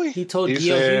Hughley? He told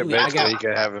DL Hughley, he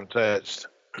could have him touched.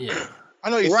 Yeah, I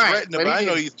know he's threatening, but I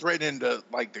know he's threatening to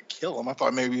kill him. I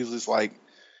thought maybe he was just like.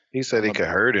 He said he could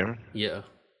hurt him. Yeah.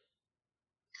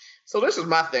 So this is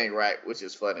my thing, right? Which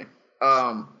is funny.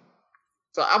 So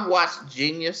I've watched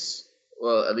Genius.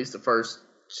 Well, at least the first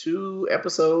 2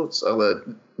 episodes of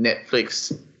the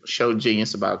Netflix show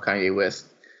Genius about Kanye West.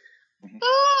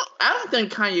 I don't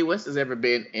think Kanye West has ever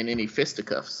been in any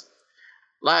fisticuffs.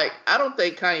 Like, I don't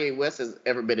think Kanye West has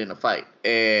ever been in a fight.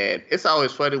 And it's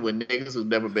always funny when niggas who've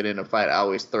never been in a fight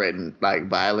always threaten, like,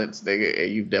 violence, nigga,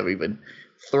 and you've never even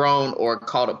thrown or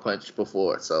caught a punch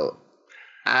before. So,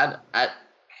 I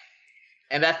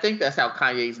think that's how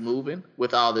Kanye's moving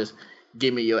with all this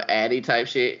give me your addy type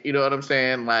shit. You know what I'm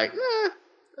saying? Like,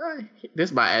 this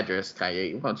is my address,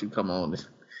 Kanye. Why don't you come on?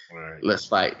 Let's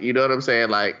fight. You know what I'm saying?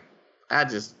 Like, I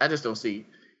just don't see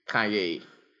Kanye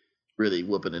really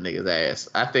whooping a nigga's ass.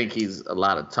 I think he's a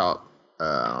lot of talk.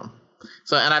 And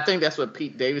I think that's what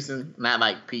Pete Davidson, not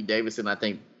like Pete Davidson, I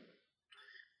think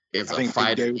is a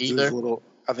fighter either.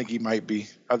 I think he might be.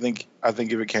 I think if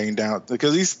it came down,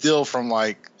 because he's still from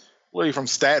from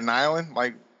Staten Island?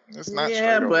 Like, it's not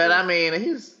straight but over. I mean,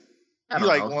 I don't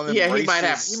know. One of them he might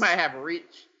have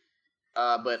reach.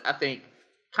 But I think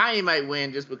Kanye might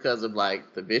win just because of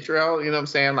like the vitriol, you know what I'm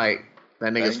saying? Like,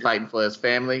 That nigga's fighting for his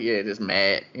family. Yeah, just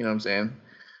mad. You know what I'm saying?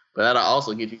 But that'll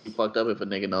also get you fucked up if a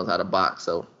nigga knows how to box.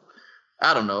 So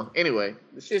I don't know. Anyway,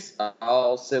 it's just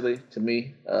all silly to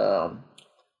me.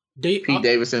 Pete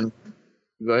Davidson.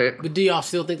 Go ahead. But do y'all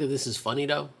still think that this is funny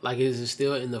though? Like, is it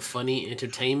still in the funny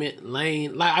entertainment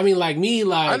lane? Like, I mean, like me,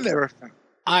 like I never.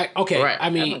 Right. I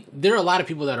mean, there are a lot of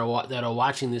people that are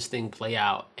watching this thing play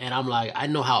out, and I'm like, I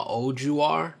know how old you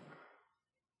are,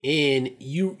 and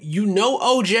you know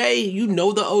OJ, you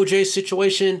know the OJ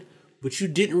situation, but you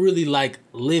didn't really like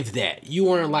live that. You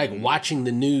weren't like watching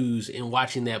the news and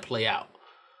watching that play out.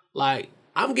 Like,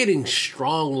 I'm getting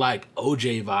strong like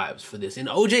OJ vibes for this. And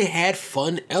OJ had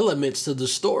fun elements to the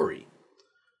story.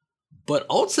 But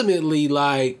ultimately,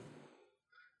 like,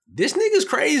 this nigga's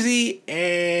crazy and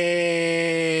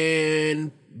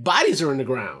bodies are in the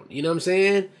ground. You know what I'm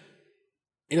saying?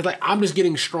 And it's like, I'm just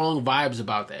getting strong vibes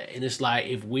about that. And it's like,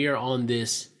 if we're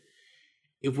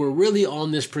really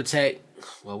on this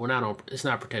it's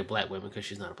not protect black women because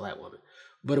she's not a black woman.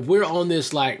 But if we're on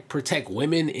this, like, protect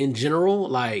women in general,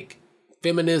 like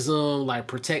feminism, like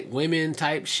protect women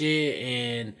type shit,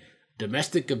 and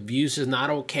domestic abuse is not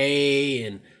okay,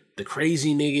 and the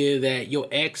crazy nigga that your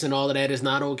ex and all of that is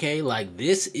not okay, like,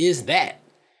 this is that.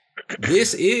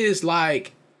 This is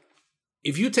like,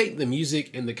 if you take the music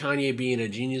and the Kanye being a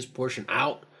genius portion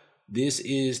out, this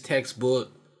is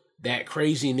textbook that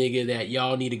crazy nigga that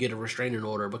y'all need to get a restraining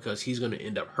order because he's going to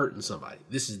end up hurting somebody.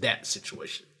 This is that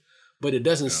situation. But it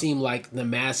doesn't seem like the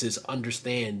masses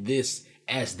understand this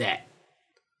as that.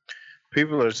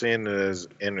 People are seeing it as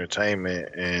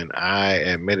entertainment, and I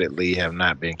admittedly have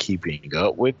not been keeping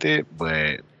up with it,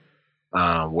 but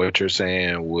what you're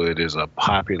saying, Wood, is a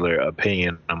popular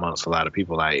opinion amongst a lot of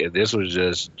people. Like, if this was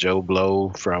just Joe Blow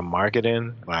from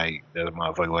marketing, like, that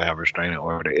motherfucker would have a restraining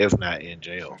order, if not in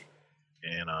jail.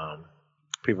 And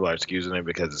people are excusing it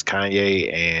because it's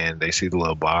Kanye, and they see the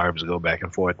little barbs go back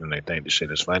and forth, and they think the shit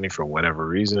is funny for whatever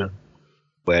reason.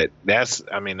 But that's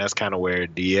kind of where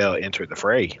DL entered the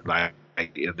fray. Like,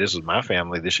 if this was my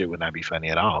family, this shit would not be funny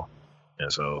at all.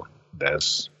 And so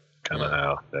that's kind of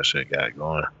how that shit got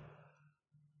going.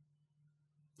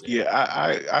 Yeah,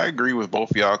 I agree with both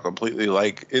of y'all completely.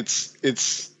 Like,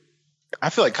 it's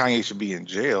I feel like Kanye should be in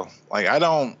jail. Like, I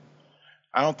don't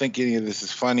think any of this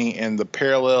is funny, and the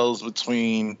parallels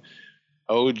between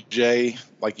OJ,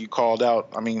 like you called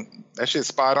out, I mean, that shit's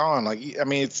spot on. Like, I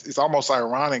mean, it's almost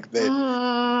ironic that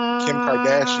Kim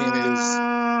Kardashian is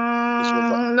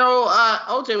no,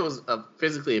 OJ was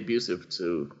physically abusive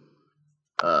to.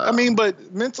 I mean,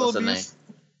 but mental abuse.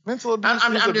 Mental abuse.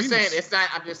 I'm just saying it's not.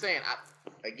 I'm just saying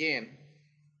I'm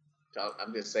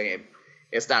just saying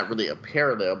it's not really a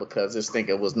parallel because this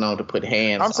nigga was known to put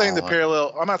hands. I'm saying the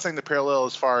parallel. I'm not saying the parallel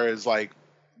as far as like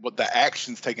what the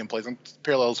actions taking place. I'm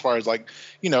parallel as far as like,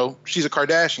 you know, she's a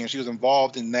Kardashian. She was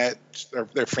involved in that.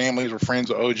 Their families were friends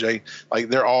with OJ. Like,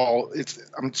 they're all.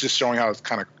 I'm just showing how it's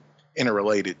kind of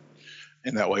interrelated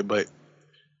in that way, and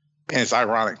it's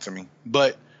ironic to me,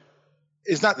 but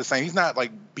it's not the same. He's not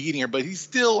like beating her, but he's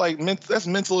still like that's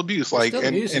mental abuse. Like,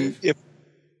 and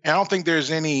I don't think there's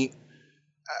any.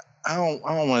 I don't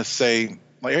want to say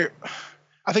like.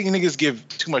 I think niggas give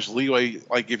too much leeway.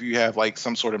 Like, if you have like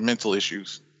some sort of mental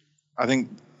issues, I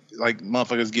think like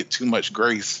motherfuckers get too much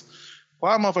grace. A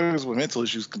lot of motherfuckers with mental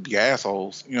issues could be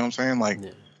assholes. You know what I'm saying? Like,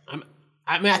 yeah.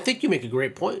 I mean, I think you make a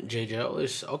great point, JJ.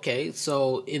 It's okay.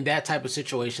 So in that type of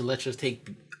situation, let's just take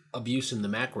abuse in the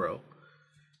macro.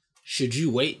 Should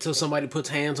you wait till somebody puts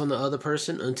hands on the other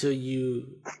person until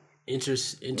you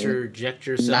interject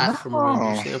yourself from a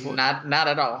review standpoint? Not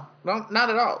at all. No, not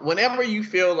at all. Whenever you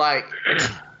feel like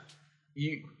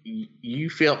you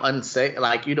feel unsafe,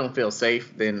 like you don't feel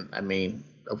safe, then I mean,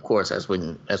 of course, that's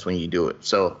when you do it.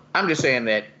 So I'm just saying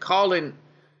that calling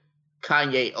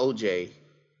Kanye OJ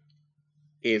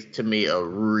is to me a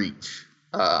reach.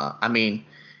 I mean,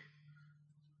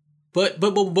 but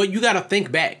you got to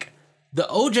think back. The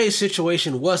OJ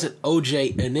situation wasn't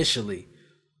OJ initially.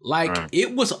 Like,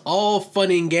 it was all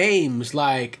fun and games.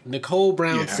 Like, Nicole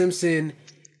Brown Simpson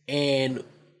and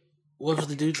what was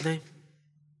the dude's name?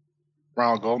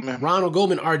 Ronald Goldman. Ronald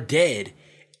Goldman are dead.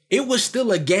 It was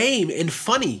still a game and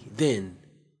funny then.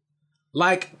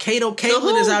 Like, Kato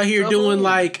Caitlin is out here doing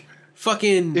like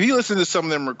fucking. If you listen to some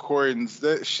of them recordings,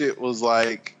 that shit was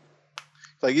like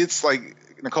it's like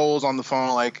Nicole's on the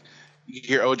phone, like you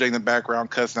hear OJ in the background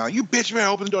cussing out, "You bitch, man,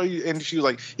 open the door," and she was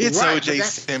like, "It's right, OJ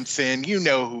Simpson. You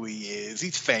know who he is.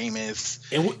 He's famous.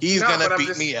 He's gonna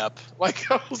beat me up."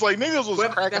 Like, I was like, maybe this was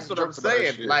cracking. That's what I'm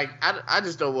saying. Like, I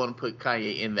just don't want to put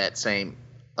Kanye in that same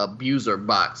abuser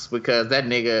box because that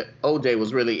nigga OJ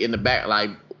was really in the back,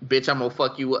 like, "Bitch, I'm gonna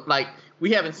fuck you up." Like,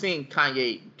 we haven't seen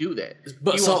Kanye do that.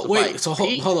 But so wait, so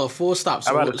hold on, full stop.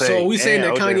 So are we saying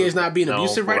that Kanye is not being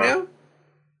abusive right now?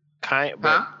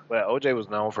 But OJ was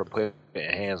known for putting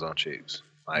hands on chicks.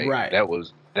 Like, right.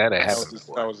 That had happened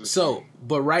before. So,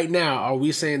 but right now, are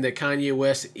we saying that Kanye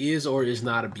West is or is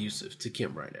not abusive to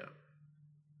Kim right now?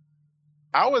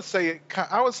 I would say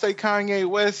Kanye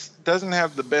West doesn't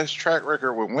have the best track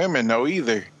record with women, though,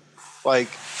 either. Like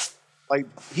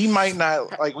he might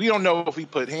not, like, we don't know if he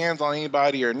put hands on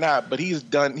anybody or not, but he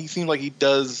seems like he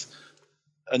does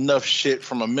enough shit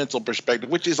from a mental perspective,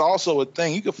 which is also a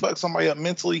thing. You can fuck somebody up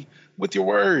mentally with your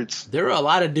words. There are a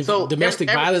lot of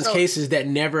domestic violence cases that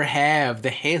never have the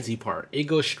handsy part. It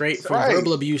goes straight from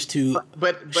verbal abuse to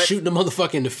shooting a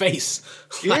motherfucker in the face.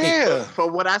 Yeah.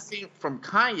 But what I see from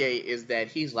Kanye is that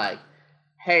he's like,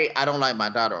 hey, I don't like my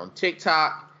daughter on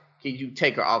TikTok. Can you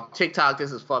take her off TikTok?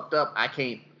 This is fucked up. I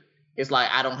can't. It's like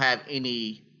I don't have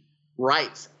any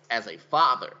rights as a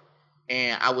father.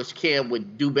 And I wish Kim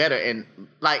would do better. And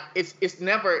like it's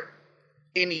never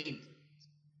any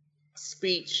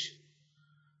speech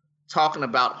talking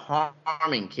about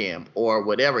harming Kim or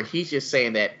whatever. He's just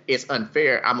saying that it's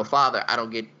unfair. I'm a father. I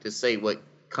don't get to say what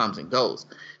comes and goes.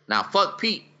 Now, fuck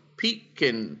Pete. Pete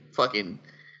can fucking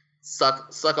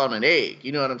suck on an egg.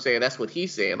 You know what I'm saying? That's what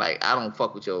he's saying. Like, I don't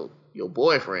fuck with your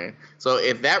boyfriend. So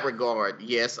in that regard,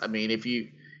 yes. I mean, if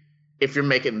you're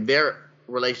making their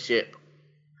relationship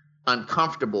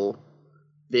uncomfortable,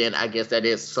 then I guess that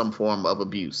is some form of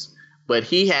abuse. But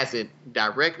he hasn't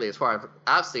directly, as far as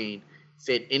I've seen,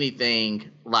 said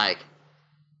anything like,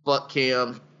 fuck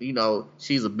Kim, you know,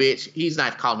 she's a bitch. He's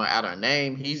not calling her out her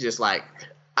name. He's just like,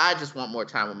 I just want more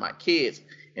time with my kids.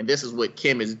 And this is what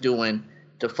Kim is doing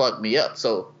to fuck me up.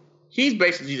 So he's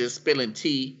basically just spilling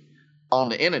tea on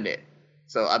the internet.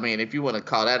 So, I mean, if you want to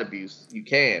call that abuse, you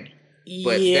can.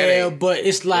 But but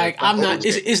it's like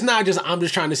it's not just I'm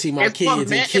just trying to see my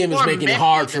kids and Kim is making it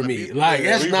hard for me. Like,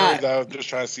 that's not. I'm just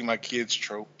trying to see my kids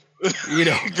trope. You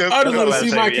know, I just want to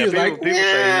see my kids. People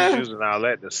say he's using all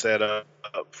that to set up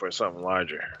for something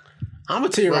larger. I'm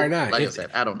gonna tell you right now. Like I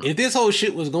said, I don't know. If this whole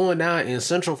shit was going down in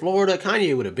Central Florida,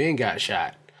 Kanye would have been got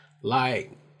shot.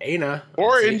 Like,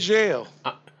 or in jail.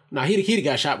 No, he'd have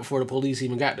got shot before the police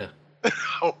even got there.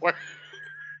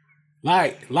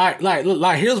 Like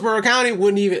Hillsborough County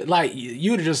wouldn't even, like,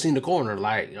 you'd have just seen the coroner.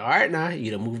 Like, all right, now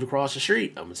you'd have moved across the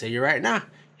street. I'm gonna tell you right now,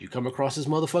 you come across this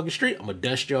motherfucking street, I'm gonna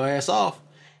dust your ass off.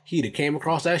 He'd have came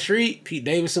across that street. Pete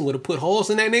Davidson would have put holes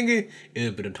in that nigga. It'd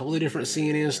have been a totally different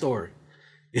CNN story.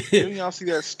 Didn't y'all see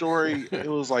that story? It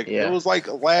was like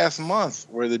last month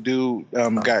where the dude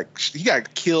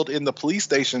got killed in the police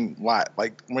station lot,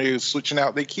 like when he was switching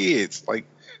out their kids, like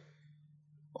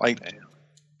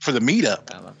for the meetup.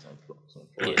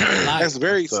 That's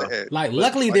very sad. Like,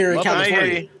 luckily they're in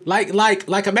California.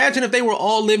 Like imagine if they were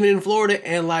all living in Florida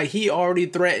and like he already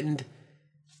threatened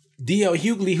D.L.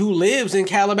 Hughley, who lives in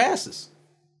Calabasas.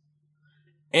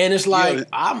 And it's like,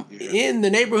 I'm in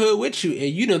the neighborhood with you and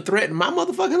you done threatened my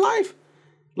motherfucking life.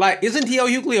 Like, isn't D.L.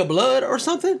 Hughley a blood or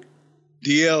something?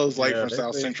 DL is like from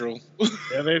South Central.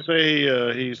 Yeah, they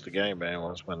say he used to gangbang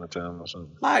once upon a time or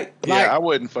something. I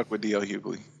wouldn't fuck with DL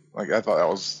Hughley. Like, I thought that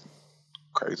was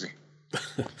crazy.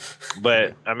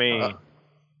 But I mean,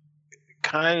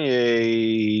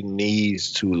 Kanye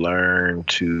needs to learn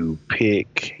to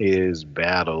pick his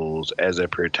battles as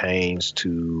it pertains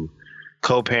to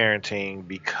co-parenting,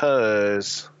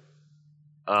 because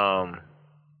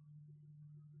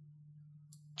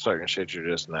certain shit you're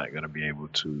just not going to be able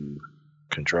to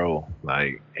control.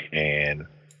 Like, and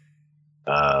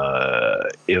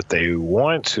if they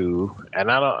want to, and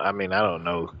I don't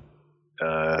know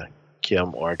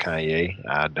Kim or Kanye.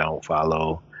 I don't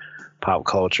follow pop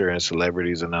culture and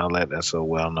celebrities and all that. That's a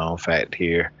well-known fact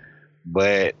here.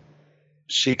 But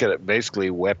she could basically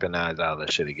weaponize all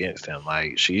that shit against him.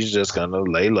 Like, she's just going to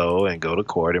lay low and go to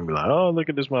court and be like, oh, look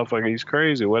at this motherfucker, he's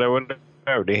crazy, whatever.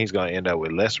 Then he's going to end up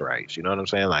with less rights. You know what I'm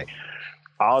saying? Like,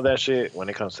 all that shit, when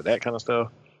it comes to that kind of stuff,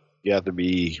 you have to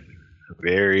be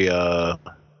very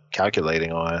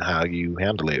calculating on how you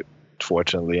handle it,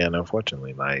 fortunately and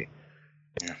unfortunately. Like,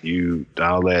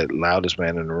 all that loudest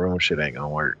man in the room shit ain't gonna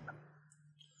work.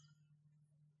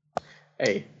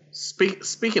 Hey,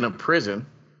 speaking of prison,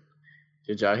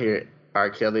 did y'all hear R.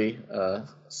 Kelly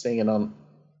singing on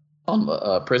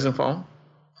the prison phone?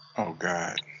 Oh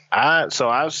God!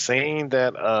 I've seen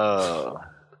that.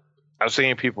 I've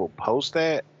seen people post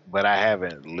that, but I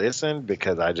haven't listened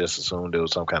because I just assumed it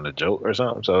was some kind of joke or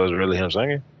something. So it was really him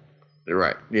singing.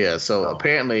 Right. Yeah. So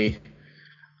apparently,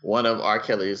 one of R.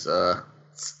 Kelly's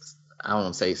I don't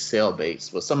want to say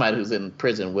cellmates, but somebody who's in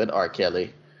prison with R. Kelly,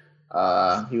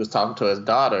 he was talking to his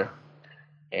daughter,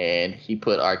 and he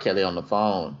put R. Kelly on the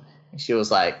phone, and she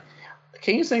was like,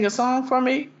 "Can you sing a song for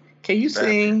me? Can you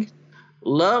sing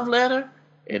Love Letter?"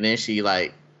 And then she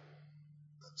like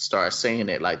started singing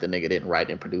it like the nigga didn't write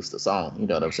and produce the song. You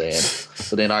know what I'm saying?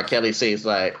 So then R. Kelly sings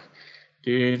like,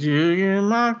 "Did you hear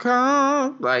my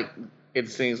call?" Like it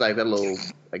seems like that little,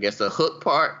 I guess, the hook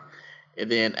part, and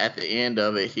then at the end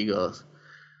of it, he goes.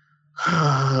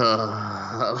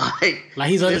 like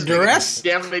he's under duress.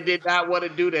 Definitely did not want to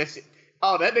do that shit.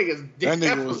 Oh, that nigga's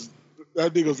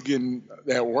that nigga was getting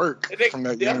that work from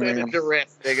that young man. Under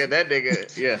duress, nigga. That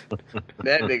nigga, yeah,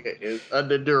 that nigga is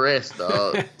under duress,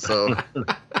 dog. So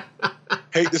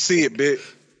hate to see it, bit.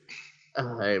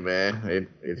 Hey man,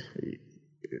 it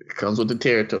comes with the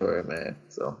territory, man.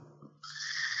 So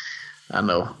I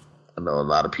know a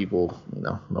lot of people,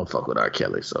 don't fuck with R.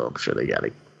 Kelly, so I'm sure they got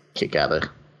a kick out of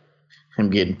him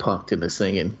getting punked into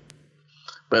singing.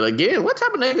 But again, what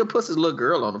type of nigga puts his little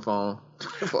girl on the phone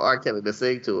for R. Kelly to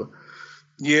sing to her?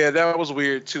 Yeah, that was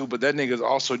weird too. But that nigga's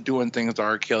also doing things to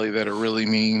R. Kelly that are really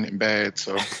mean and bad.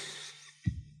 So,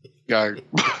 yeah,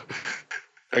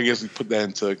 I guess we put that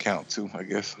into account too. I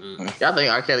guess. Y'all think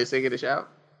R. Kelly sing in the shower?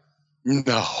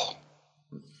 No.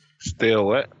 Still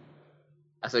what?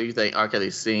 I said you think R. Kelly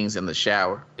sings in the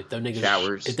shower? If them niggas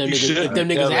showers, if them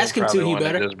niggas ask him to, he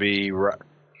better. Just be.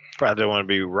 Probably want to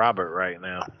be Robert right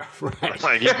now. Right.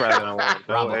 Like, he probably don't want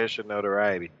no extra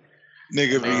notoriety.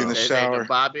 Nigga be in the shower.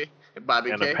 Bobby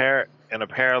in a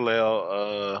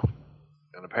parallel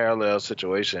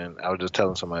situation, I was just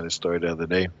telling somebody this story the other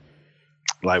day.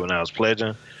 Like when I was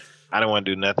pledging, I didn't want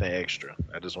to do nothing extra.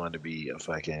 I just wanted to be a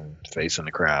fucking face in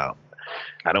the crowd.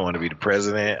 I don't want to be the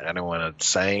president. I don't want to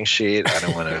sing shit. I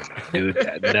don't want to do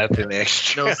nothing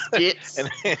extra. No skits.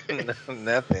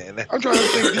 Nothing. I'm trying to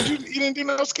think. You didn't do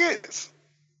no skits?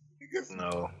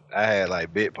 No, I had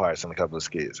like bit parts in a couple of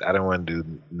skits. I didn't want to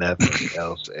do nothing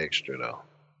else extra though.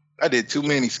 I did too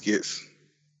many skits.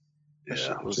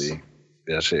 Yeah,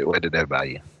 that shit. What did that buy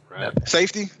you? Right.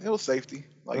 Safety. It was safety.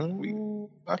 Like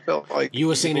I felt like you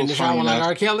were singing in the shower like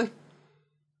R. Kelly.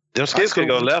 Them skits could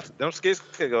go left. Them skits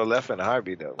could go left in a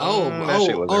heartbeat though.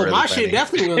 My shit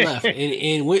definitely went left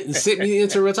and went and sent me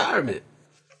into retirement.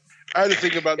 I had to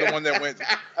think about the one that went.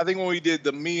 I think when we did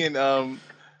me and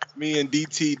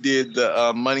DT did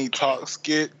the Money Talk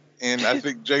skit, and I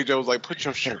think JJ was like, "Put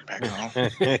your shirt back on,"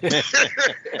 and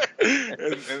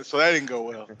so that didn't go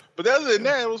well. But other than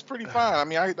that, it was pretty fine. I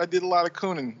mean, I did a lot of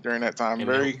cooning during that time.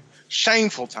 Very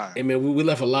shameful time. Hey man, we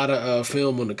left a lot of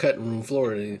film on the cutting room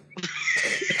floor. Right.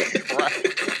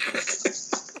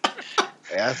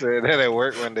 I said that at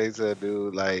work one day. Said,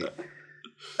 dude, like,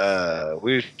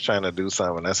 we were trying to do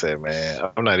something. I said, man,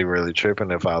 I'm not even really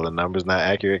tripping if all the numbers not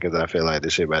accurate because I feel like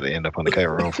this shit about to end up on the cutting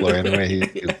room floor anyway.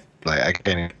 He's like, I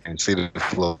can't even see the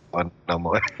floor no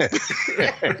more. But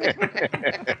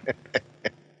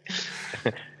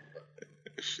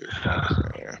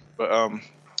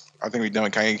I think we're done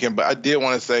with Kanye Kim. But I did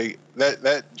want to say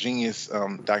that Genius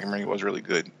documentary was really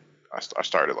good. I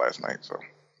started last night, so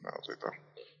that was it though.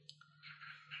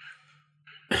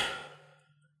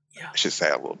 Yeah. It's just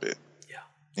sad a little bit. Yeah.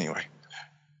 Anyway,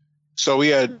 so we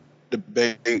had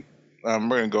debate. We're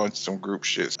gonna go into some group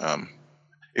shits.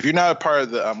 If you're not a part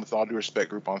of the With All Due Respect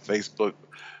group on Facebook,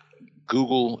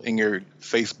 Google in your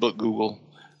Facebook Google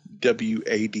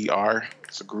WADR.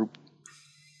 It's a group.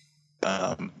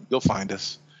 You'll find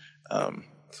us.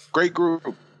 Great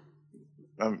group.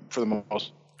 For the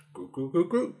most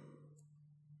Group.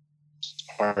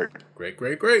 part.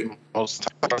 Great. Most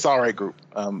it's all right group.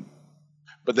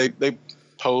 But they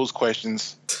pose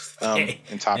questions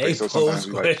and topics, so sometimes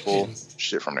we like to pull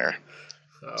shit from there.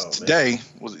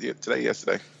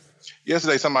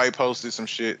 Yesterday somebody posted some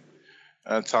shit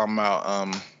talking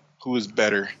about who is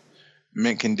better,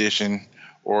 Mint Condition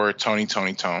or Tony.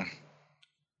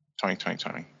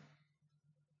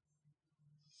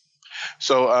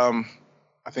 So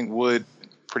I think Wood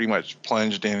pretty much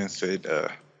plunged in and said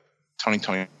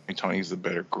Tony is the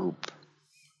better group,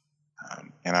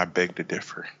 and I beg to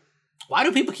differ. Why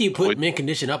do people keep putting Mint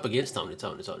Condition up against Tony?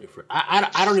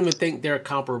 I don't even think they're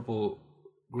comparable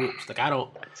groups. Like I don't.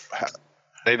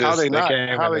 They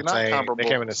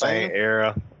came in the same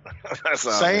era.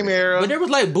 Same era. But there was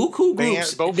like buku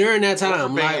groups during that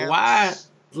time. Like why?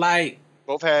 Like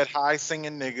both had high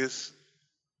singing niggas.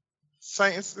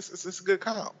 It's a good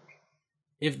comp.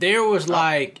 If there was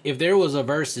a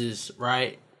versus,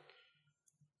 right?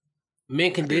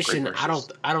 Mint Condition, I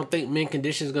don't think Mint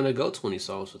Condition is gonna go 20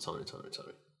 songs for Tony.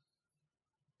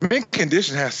 Mint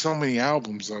Condition has so many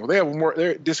albums though. They have more.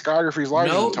 Their discography is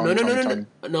larger than Tony.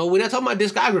 No, we're not talking about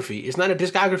discography. It's not a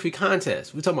discography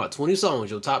contest. We're talking about 20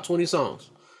 songs. Your top 20 songs.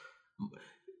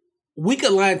 We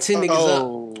could line 10 niggas up.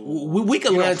 We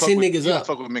could line 10 niggas up.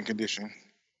 Fuck with mint condition.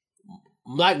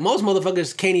 Like most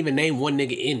motherfuckers can't even name one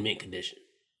nigga in mint condition.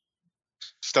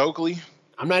 Stokely.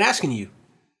 I'm not asking you.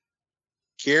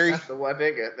 Carrie. That's the one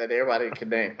nigga that everybody can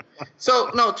name. So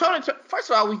no, Tony.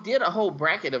 First of all, we did a whole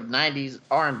bracket of '90s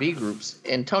R&B groups,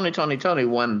 and Tony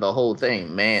won the whole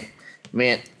thing. Man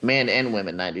and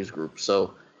women '90s groups.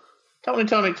 So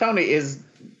Tony is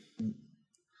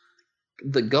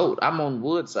the GOAT. I'm on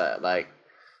Wood's side. Like,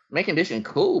 mint condition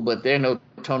cool, but they're no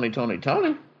Tony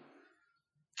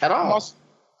at all.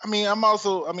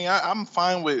 I'm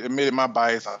fine with admitting my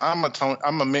bias. I'm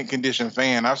a mint condition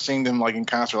fan. I've seen them like in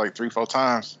concert like 3-4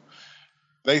 times.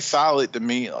 They solid to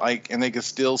me, like, and they can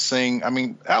still sing. I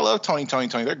mean, I love Tony.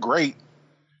 They're great,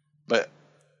 but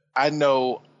I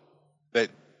know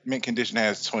that mint condition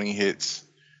has 20 hits.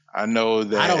 I know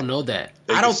that. I don't know that.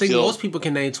 I don't think most people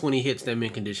can name 20 hits that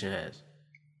mint condition has.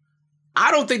 I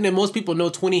don't think that most people know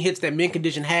 20 hits that mint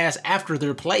condition has after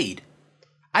they're played.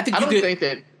 I think you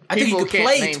could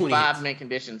play name 20 5 hits. mint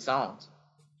condition songs.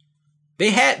 They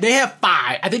have 5.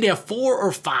 I think they have 4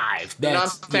 or 5. I'm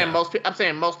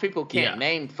saying most people can't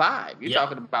name 5. You're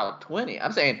talking about 20.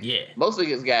 I'm saying most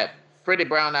niggas got Pretty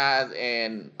Brown Eyes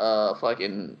and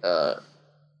the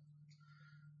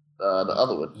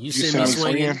other one. You Send Me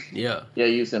Swinging. Yeah. Yeah,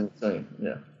 You Send Me Swinging.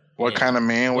 Yeah. What kind of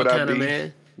man would I be? What kind of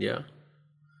man? Yeah.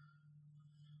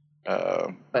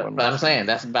 But I'm saying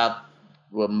that's about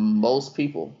what most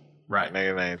people. Right.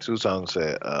 Nigga named 2 songs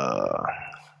said.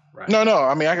 Right. No.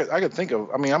 I mean, I could think of.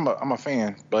 I mean, I'm a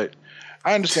fan, but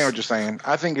I understand what you're saying.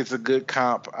 I think it's a good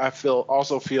comp. I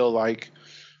also feel like,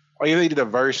 if they did a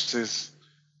versus,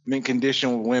 mint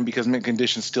condition would win because mint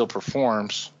condition still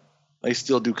performs. They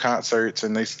still do concerts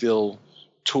and they still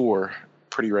tour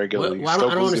pretty regularly. I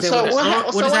don't understand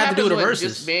what does that have to do with a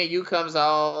versus? Just Me and You comes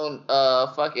on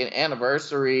fucking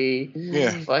anniversary.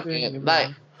 Yeah. Fucking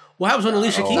like. What happens when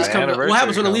Alicia Keys comes out? What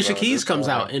happens when Alicia Keys comes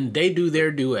out and they do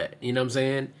their duet? You know what I'm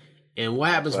saying? And what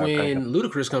happens when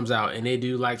Ludacris comes out and they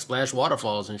do like Splash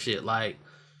Waterfalls and shit? Like,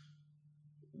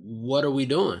 what are we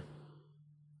doing?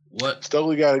 What?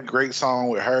 Stokely got a great song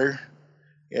with her.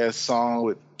 He has a song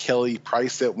with Kelly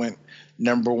Price that went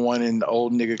 #1 in the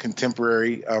old nigga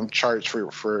contemporary charts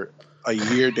for a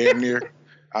year, damn near.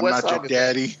 I'm not your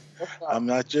daddy. I'm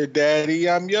not your daddy.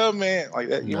 I'm your man. Like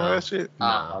that. You know that shit?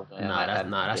 No, that's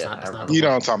not. You know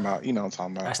what I'm talking about. You know what I'm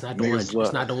talking about. That's not the one. It's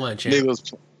not the one, champ.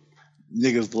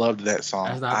 Niggas loved that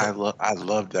song. I love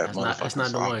that motherfucking song. That's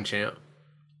not the one, champ.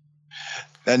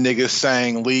 That nigga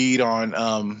sang lead on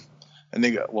a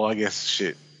nigga. Well, I guess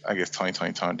Tony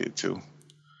did too.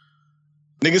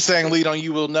 Nigga sang lead on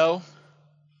You Will Know.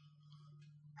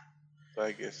 So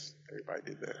I guess everybody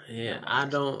did that. Yeah, I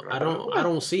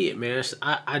don't see it, man.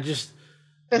 I just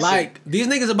like these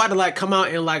niggas about to like come out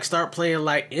and like start playing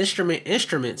like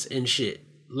instruments and shit.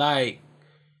 Like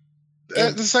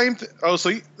that's the same.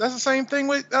 So that's the same thing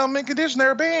with Mint Condition.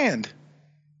 They're a band.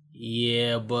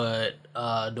 Yeah, but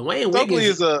Dwayne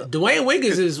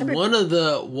Wiggins is one of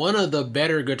the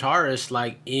better guitarists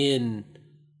like in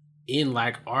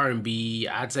like R&B.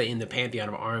 I'd say in the pantheon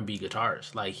of R&B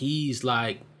guitarists. Like he's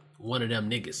like one of them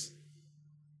niggas.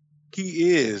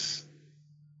 He is,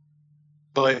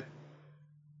 but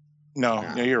no,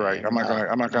 you're right. I'm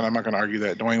not gonna argue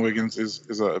that Dwayne Wiggins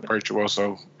is a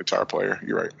virtuoso guitar player.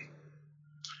 You're right.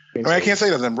 I mean, I can't say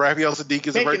nothing. Raphael Sadiq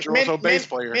is a virtuoso bass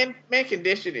player. Mint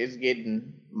Condition is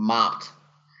getting mopped.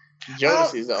 I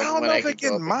don't know if they're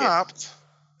getting mopped.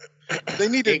 They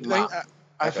need to.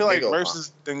 I feel like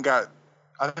Versus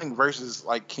I think Versus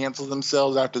like canceled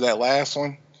themselves after that last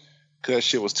one because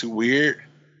shit was too weird.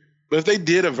 But if they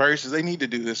did a Versus, they need to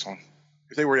do this one.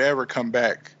 If they were to ever come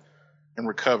back and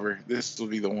recover, this will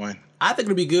be the one. I think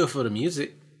it'll be good for the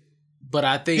music. But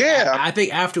I think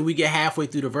after we get halfway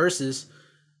through the Versus,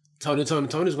 Tony's going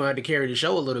to have to carry the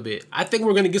show a little bit. I think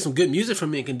we're going to get some good music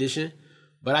from Mint Condition,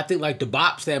 but I think like the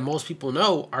bops that most people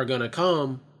know are going to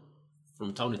come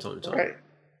from Tony.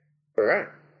 Right.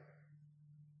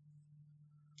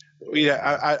 Yeah,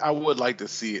 I would like to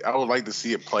see it. I would like to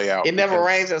see it play out. It never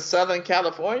rains in Southern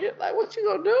California. Like, what you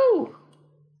gonna do?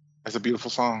 That's a beautiful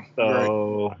song.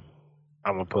 So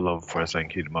I'm gonna pull over for a second,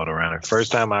 keep the motor running.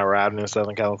 First time I arrived in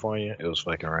Southern California, it was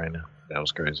fucking raining. That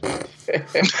was crazy.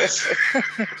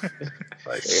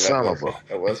 Like, son of a.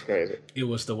 That was crazy. It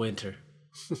was the winter.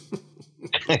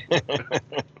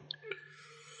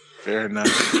 Fair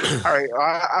enough. All right.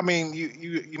 I mean,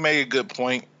 you made a good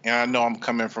point, and I know I'm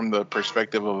coming from the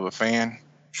perspective of a fan.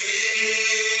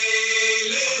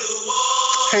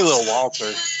 Hey, Lil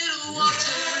Walter.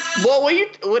 Well,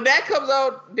 when that comes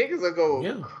out, niggas will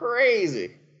go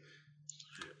crazy.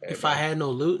 If I Had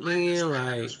No Loot, man,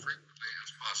 like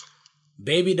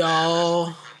Baby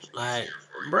Doll, like,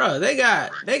 bruh, they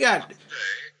got.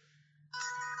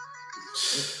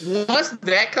 Once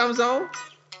that comes on,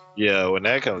 yeah, when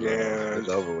that comes on, it's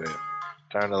over with.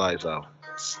 Turn the lights off.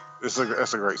 That's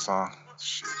a great song.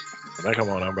 Shit. When that come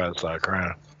on, I'm about to start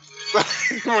crying.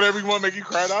 Whatever you want to make you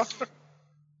cry now.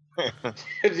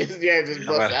 just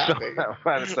bust out. I'm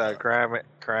about to start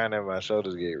crying and my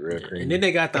shoulders get real creamy. And then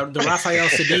they got the Raphael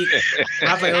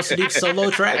Sadiq solo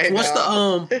track. What's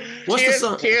the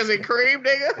song? Tears and Cream,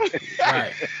 nigga.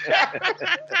 Right.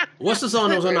 What's the song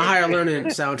that was on the Higher Learning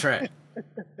soundtrack?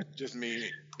 Just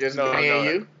Me. Me and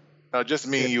You. No, Just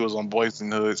Me and You was on Boys in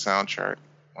the Hood soundtrack.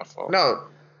 My fault. No,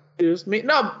 just me.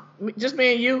 No, Just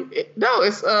Me and You. It's no.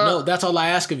 That's All I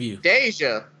Ask of You.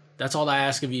 Deja. That's All I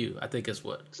Ask of You. I think it's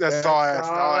what. That's all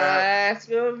I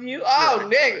ask of you. Oh,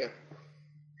 nigga.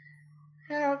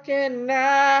 How can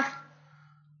I?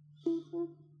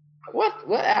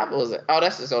 What album was it? Oh,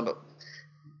 that's just on the.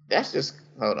 That's just.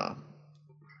 Hold on.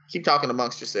 Keep talking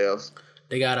amongst yourselves.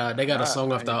 They got a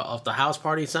song off the House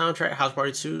Party soundtrack, House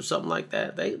Party 2, something like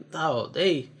that. That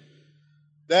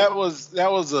was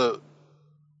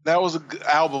a good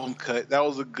album cut. That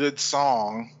was a good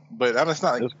song, but I mean, it's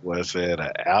not. This boy said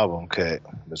an album cut.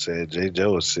 It said J.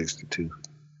 Joe was 62.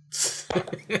 I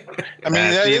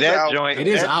mean, that joint. It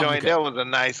is that joint. Cut. That was a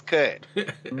nice cut.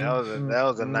 That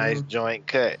was a nice joint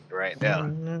cut right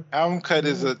there. Album cut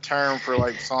is a term for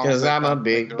like songs. Because I'm a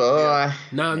big boy.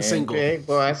 Non-single. Big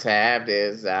boys have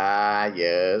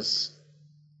desires.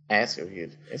 Ask of you.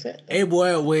 Is that? Hey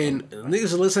boy, when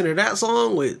niggas listen to that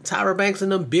song with Tyra Banks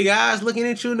and them big eyes looking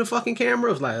at you in the fucking camera,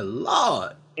 it's like,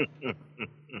 Lord.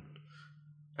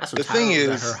 That's what The thing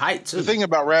is, her height too. the thing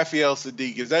about Raphael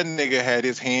Sadiq is that nigga had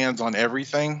his hands on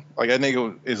everything. Like that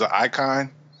nigga is an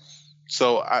icon.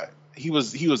 So he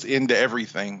was into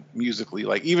everything musically.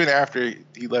 Like even after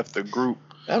he left the group,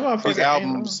 his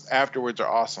albums afterwards are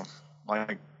awesome.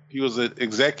 Like he was an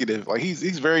executive. Like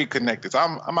he's very connected. So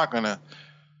I'm not gonna.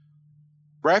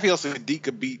 Raphael Sadiq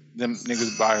could beat them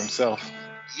niggas by himself.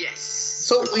 Yes.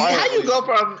 So how you go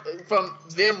from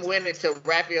them winning to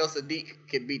Raphael Sadiq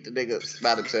can beat the niggas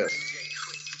by themselves?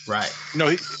 Right.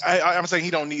 No, I'm saying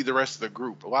he don't need the rest of the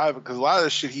group. Because a lot of the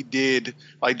shit he did,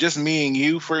 like Just Me and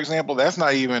You, for example, that's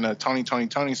not even a Tony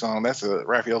song. That's a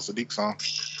Raphael Sadiq song.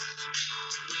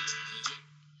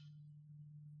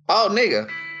 Oh, nigga.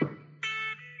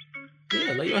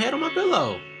 Yeah, lay your head on my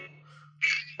pillow.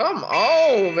 Come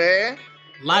on, man.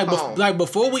 Like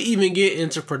before we even get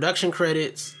into production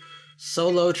credits,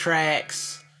 solo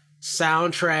tracks,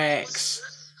 soundtracks,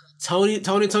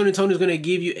 Tony's gonna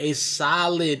give you a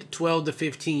solid 12 to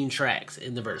 15 tracks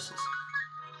in the verses.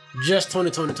 Just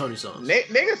Tony songs.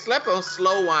 Nigga slept on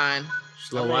Slow Wine.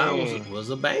 Slow Wine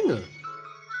was a banger.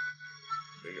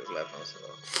 Nigga slept on Slow.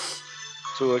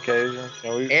 2 occasions.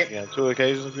 Can 2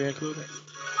 occasions be included?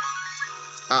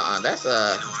 That's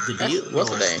what's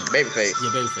the name? Babyface. Yeah,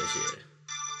 Babyface. Yeah.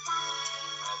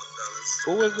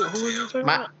 Who was it?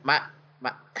 My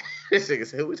this nigga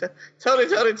said who? Tony,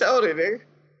 nigga.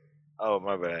 Oh,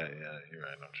 my bad. Yeah, you're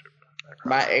right. I'm tripping.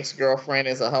 My ex-girlfriend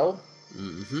is a hoe.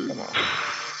 Mm-hmm. Come on.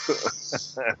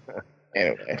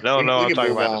 Anyway. No, I'm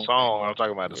talking about the song. I'm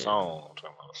talking about the song.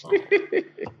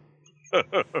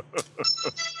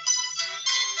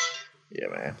 Yeah,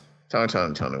 man.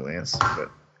 Tony wins.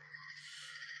 But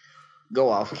go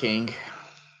off, King.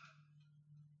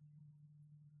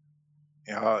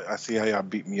 Yeah, I see how y'all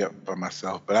beat me up by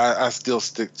myself, but I still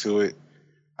stick to it.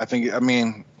 Because I'm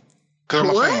a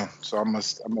fan, so I'm a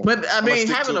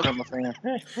fan.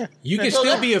 You can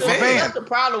still be a fan. That's the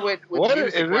problem with what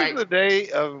music, is this the day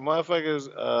of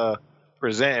motherfuckers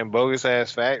presenting bogus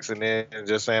ass facts and then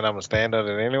just saying I'm a stand up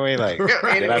anyway? Like,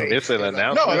 did I miss an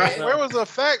announcement? No, where was the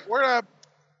fact? Where did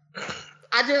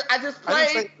I just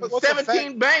played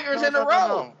 17 bangers in a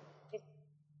row.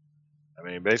 I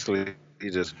mean, basically, he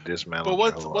just dismantled.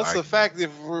 But what's the fact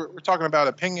if we're talking about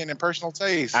opinion and personal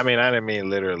taste? I mean, I didn't mean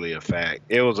literally a fact.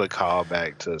 It was a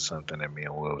callback to something that me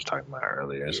and Will was talking about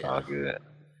earlier. It's all good.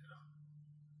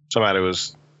 Somebody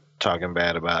was talking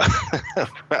bad about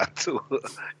Tua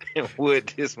and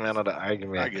Wood dismantled the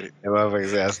argument. I get it. And motherfucker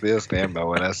said, I still stand by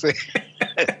what I said.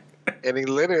 And he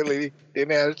literally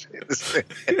didn't have shit to say.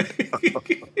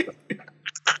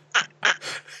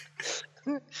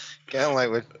 Kind of like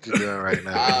what you're doing right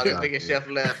now. Oh, this nigga Chef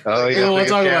left. Oh, you don't want to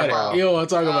talk about it. You don't want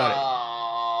to talk about it.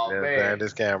 Oh, man. Turn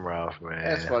this camera off, man.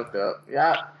 That's fucked up.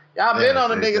 Y'all been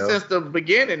on a nigga since the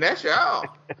beginning. That's y'all.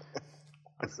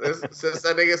 Since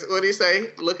that nigga, what did he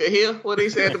say? Look at here. What did he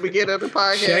say at the beginning of the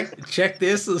podcast? Check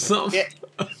this or something. Yeah.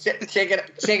 Check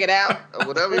it out, or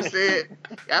whatever he said.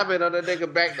 I've been on that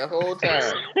nigga back the whole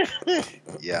time.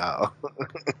 Yeah.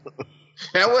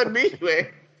 That wasn't me, man.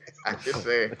 I just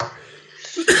said.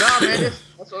 No, man,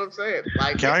 that's what I'm saying.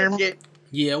 Like, can I hear me?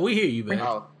 Yeah, we hear you,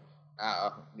 man.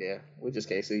 Yeah, we just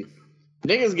can't see.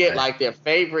 Niggas get like their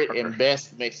favorite and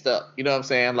best mixed up. You know what I'm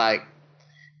saying? Like,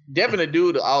 Devin the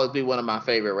Dude will always be one of my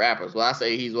favorite rappers. Well, I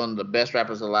say he's one of the best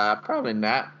rappers alive. Probably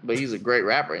not, but he's a great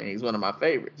rapper and he's one of my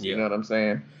favorites. You know what I'm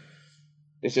saying?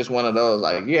 It's just one of those,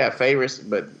 like, yeah, favorites,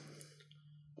 but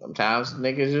sometimes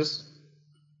niggas just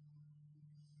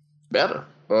better.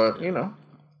 Or, you know.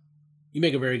 You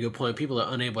make a very good point. People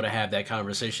are unable to have that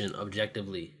conversation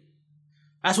objectively.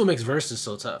 That's what makes verses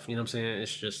so tough. You know what I'm saying?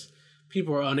 It's just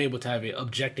people are unable to have an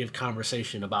objective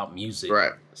conversation about music.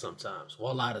 Right. Sometimes.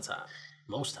 Well, a lot of times.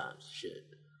 Most times. Shit.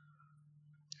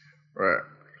 Right.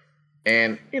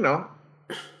 And, you know,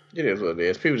 it is what it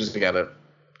is. People just got to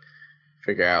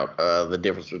figure out the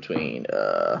difference between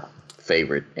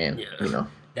favorite and, you know.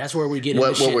 That's where we get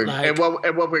into shit. And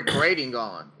what we're grading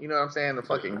on. You know what I'm saying? The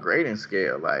fucking grading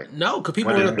scale. Like, no, because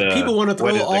people want to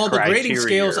throw all the grading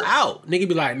scales out. Nigga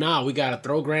be like, nah, we got to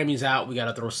throw Grammys out. We got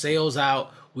to throw sales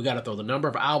out. We got to throw the number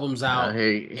of albums out.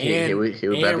 He was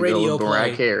about to go with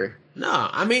Mariah Carey. No,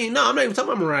 I'm not even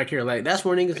talking about Mariah Carey. Like, that's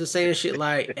where niggas are saying shit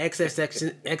like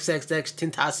XXX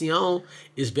Tentacion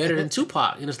is better than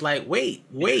Tupac. And it's like, wait,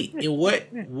 and what?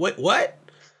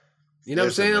 You know what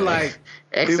I'm saying? Like,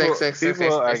 people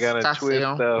are gonna twist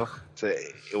stuff to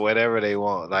whatever they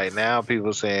want. Like, now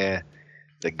people saying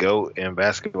the GOAT in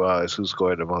basketball is who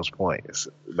scored the most points,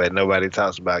 but nobody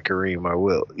talks about Kareem or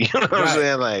Wilt. You know what I'm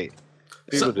saying? Like,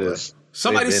 people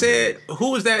somebody said,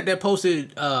 who was that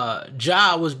posted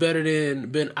Ja was better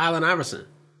than Allen Iverson?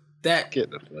 Get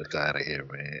the fuck out of here,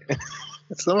 man.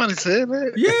 Somebody said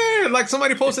that? Yeah, like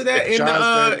somebody posted that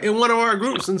in one of our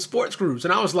groups, in sports groups,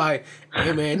 and I was like,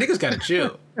 "Hey man, niggas gotta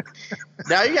chill."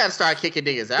 Now you gotta start kicking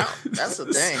niggas out. That's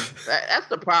the thing. That's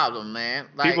the problem, man.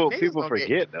 Like, people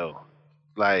forget though.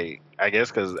 Like, I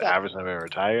guess because Iverson been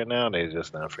retired now, they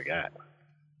just not forgot.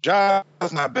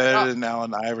 Ja's not better than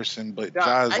Allen Iverson, but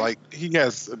Ja's like, he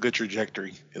has a good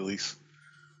trajectory at least.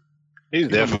 He's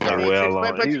definitely well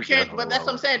on. But you can't. But that's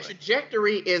what I'm saying.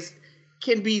 Trajectory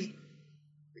can be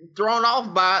thrown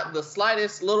off by the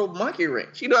slightest little monkey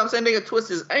wrench. You know what I'm saying? Nigga twist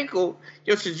his ankle,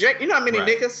 your trajectory. You know how many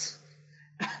niggas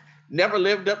never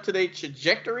lived up to their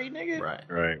trajectory, nigga?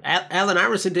 Right. Allen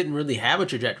Iverson didn't really have a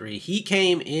trajectory. He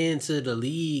came into the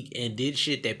league and did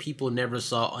shit that people never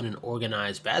saw on an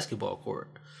organized basketball court.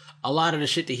 A lot of the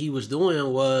shit that he was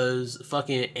doing was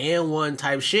fucking and one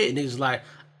type shit. And niggas like,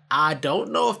 I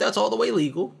don't know if that's all the way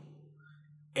legal.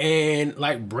 And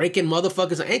like breaking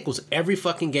motherfuckers' ankles every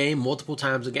fucking game, multiple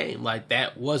times a game. Like,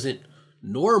 that wasn't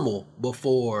normal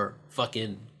before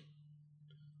fucking.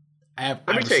 Let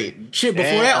me tell you, shit.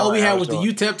 Before that, all we had was the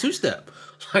UTEP two-step.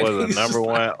 Like, was the number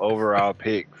one overall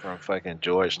pick from fucking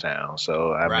Georgetown.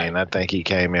 So I mean, I think he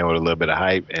came in with a little bit of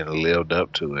hype and lived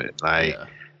up to it. Like,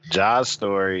 Ja's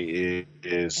story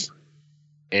is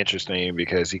interesting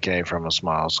because he came from a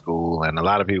small school, and a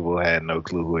lot of people had no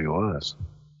clue who he was.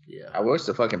 Yeah, I wish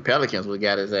the fucking Pelicans would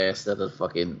got his ass instead of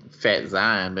fucking Fat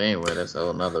Zion. But anyway, that's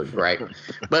another gripe.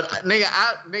 But nigga,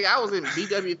 I was in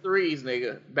BW3s,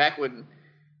 nigga, back when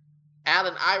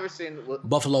Allen Iverson was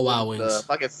Buffalo Wild Wings.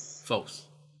 Fucking folks.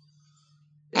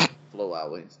 Buffalo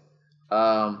Wild Wings.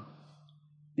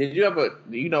 Do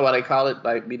you know why they call it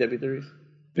like BW3s?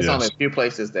 There's only a few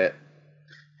places that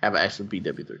have an actual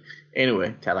BW3.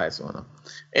 Anyway, Tallahassee's one of them.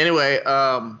 Anyway,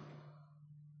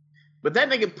 but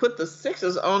that nigga put the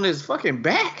Sixers on his fucking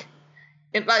back.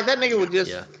 And like, that nigga would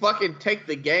just fucking take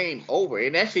the game over.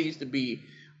 And that shit used to be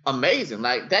amazing.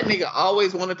 Like, that nigga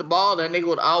always wanted the ball. That nigga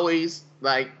would always,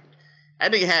 like,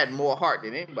 that nigga had more heart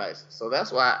than anybody. So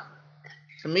that's why,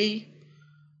 to me,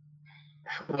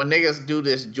 when niggas do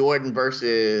this Jordan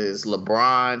versus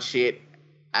LeBron shit,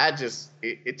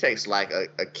 it takes like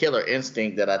a killer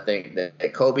instinct that I think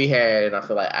that Kobe had, and I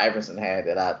feel like Iverson had,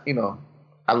 that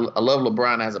I love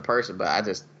LeBron as a person, but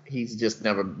he's just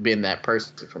never been that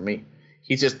person for me.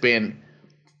 He's just been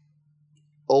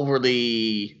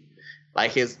overly,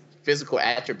 like, his physical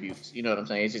attributes, you know what I'm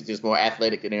saying? He's just more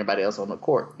athletic than everybody else on the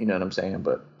court, you know what I'm saying?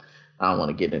 But I don't want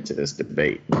to get into this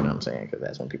debate, you know what I'm saying? Because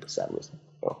that's when people stop listening.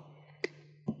 So.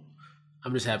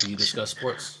 I'm just happy you discuss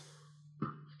sports.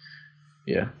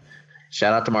 Yeah.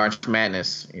 Shout out to March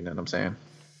Madness, you know what I'm saying?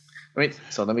 Let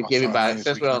me give you about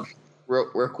just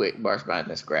real quick, March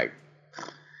Madness, Greg.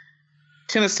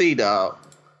 Tennessee, dog.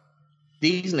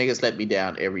 These niggas let me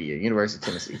down every year. University of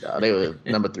Tennessee, dog. They were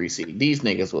number 3 seed. These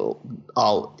niggas will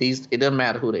it doesn't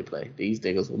matter who they play. These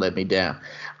niggas will let me down.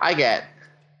 I've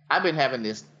been having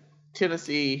this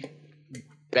Tennessee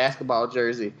basketball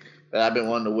jersey that I've been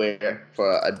wanting to wear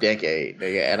for a decade,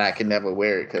 nigga, and I can never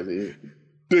wear it because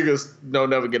niggas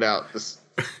don't never get out.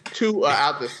 Two are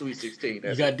out the Sweet 16.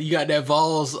 You got that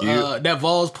Vols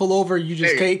pullover you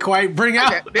just can't quite bring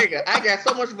out. I got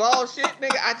so much Vols shit,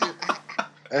 nigga.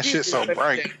 That shit's so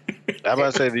bright. I'm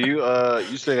about to say, do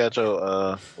you still got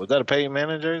your was that a Peyton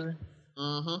Manning jersey?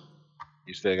 Mm-hmm.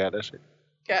 You still got that shit?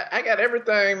 I got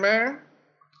everything, man.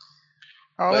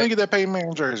 Oh, let me get that Peyton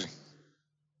Manning jersey.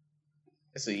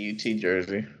 It's a UT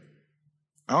jersey.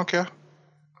 I don't care.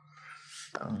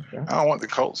 I don't want the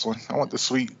Colts one. I want the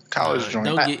sweet college joint.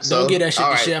 Don't get that shit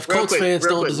to Chef. Colts fans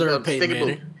don't deserve Peyton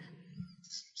Manning.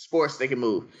 Sports, they can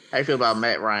move. How you feel about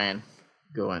Matt Ryan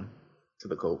going to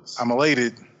the Colts? I'm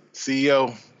elated.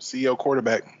 CEO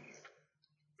quarterback.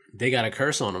 They got a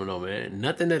curse on them though, man.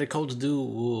 Nothing that the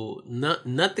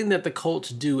Colts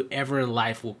do ever in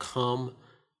life will come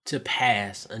to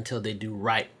pass until they do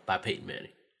right by Peyton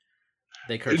Manning.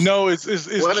 They curse. No, it's Jim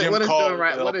Caldwell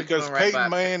right, because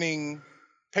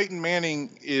Peyton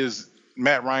Manning is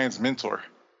Matt Ryan's mentor.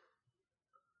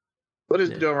 What is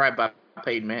doing right by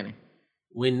Peyton Manning?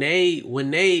 When they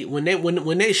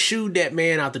shooed that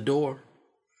man out the door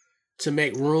to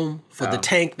make room for the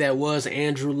tank that was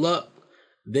Andrew Luck,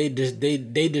 they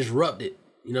disrupted.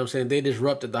 You know what I'm saying? They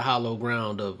disrupted the hollow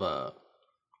ground of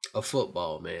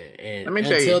football, man. And let me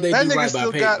tell you, that nigga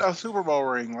still got a Super Bowl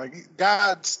ring. Like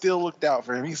God still looked out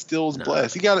for him. He still was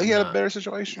blessed. He had a better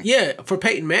situation. Yeah, for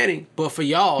Peyton Manning, but for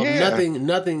y'all,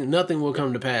 nothing will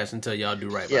come to pass until y'all do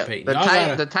right by Peyton.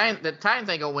 The Titans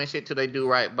ain't gonna win shit till they do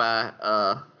right by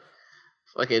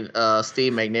fucking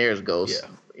Steve McNair's ghost. Yeah.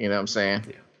 You know what I'm saying?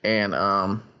 Yeah.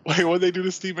 And wait, what they do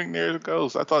to Steve McNair's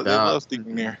ghost? I thought they loved Steve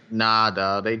McNair. Nah,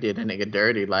 dog, they did that nigga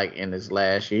dirty like in his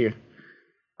last year.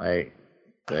 Like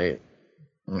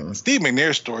Steve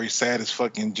McNair's story is sad as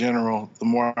fuck in general. The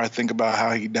more I think about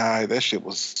how he died, that shit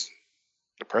was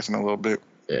depressing a little bit.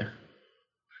 Yeah.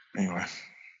 Anyway.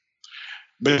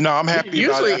 But no, I'm happy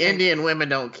usually about it. Indian women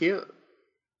don't kill.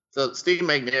 So Steve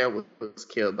McNair was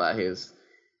killed by his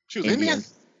She was Indian?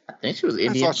 I think she was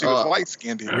Indian. I thought she was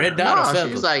light-skinned. Red dot. No,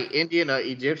 she was like Indian or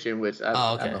Egyptian, which I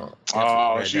don't.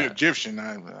 Oh, she's Egyptian.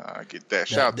 I get that.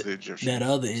 Shout out to the Egyptian. That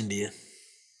other Indian.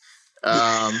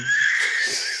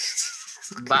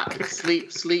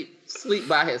 Sleep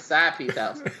by his side piece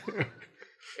house,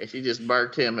 and she just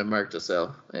murked him and murked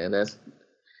herself, and that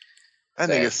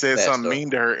nigga said something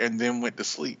mean to her and then went to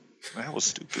sleep. That was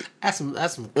stupid. That's some.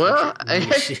 Well,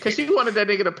 because she wanted that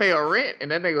nigga to pay her rent, and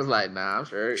that nigga was like, "Nah, I'm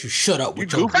sure." You shut up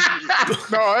with your.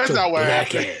 No, that's not what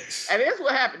happened. And that's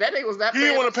what happened. That nigga was not. He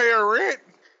didn't want to pay her rent.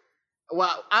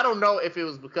 Well, I don't know if it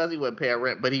was because he wouldn't pay her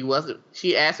rent, but he wasn't.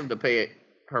 She asked him to pay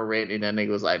her rent, and that nigga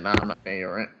was like, "Nah, I'm not paying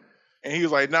your rent." And he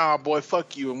was like, "Nah, boy,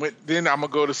 fuck you." And then I'm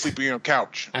gonna go to sleep on your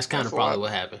couch. That's kind of probably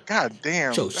what happened. God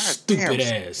damn, your stupid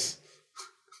ass.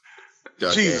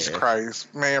 Jesus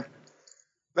Christ, man.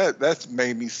 That's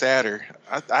made me sadder.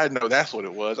 I know that's what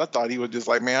it was. I thought he was just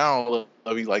like, man, I don't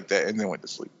love you like that, and then went to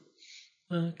sleep.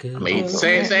 I mean,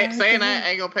 saying I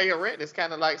ain't gonna pay your rent is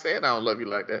kind of like saying I don't love you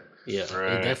like that. Yeah,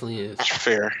 right. It definitely is.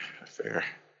 Fair.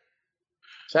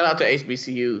 Shout out to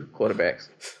HBCU quarterbacks.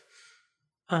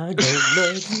 I don't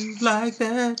love you like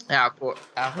that. I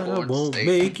won't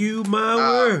make you my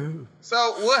word. So,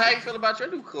 how you feel about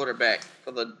your new quarterback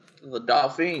for the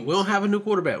Dolphins? We don't have a new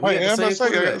quarterback. We have the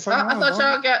same quarterback. I thought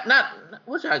y'all got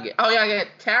what y'all get? Oh, y'all got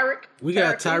Tyreek. We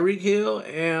got Tyreek Hill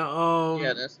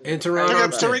and Teron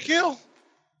Armstead. Tyreek Hill.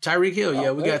 Tyreek Hill.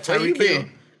 Yeah, we got Tyreek Hill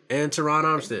and Teron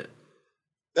Armstead.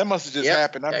 That must have just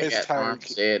happened. I missed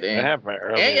Tyreek. That happened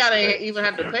earlier. And y'all didn't even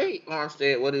have to pay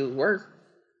Armstead what he was worth.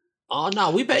 Oh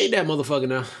no, we paid that motherfucker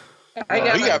now.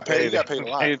 He got paid a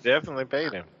lot. He definitely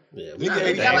paid him. Yeah,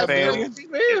 if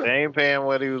they ain't paying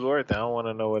what he was worth, I don't want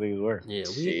to know what he was worth. Yeah,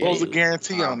 what was the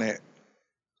guarantee on that?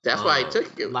 That's why he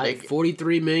took it. Like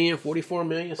 43 million, 44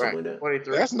 million, something like that.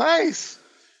 43. That's nice.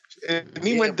 And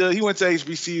he went to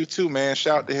HBCU too, man.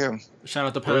 Shout out to him. Shout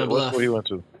out to Pine Bluff. What he went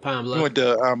to? Pine Bluff. He went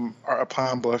to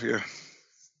Pine Bluff, yeah.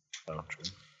 Oh, true.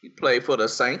 He played for the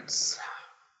Saints.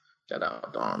 Shout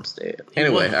out to Armstead.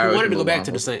 Anyway, he wanted to go back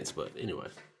to the Saints, but anyway,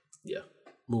 yeah,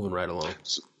 moving right along.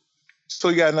 So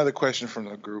you got another question from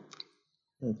the group.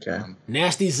 Okay.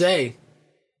 Nasty Zay.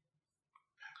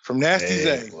 From Nasty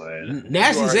Zay.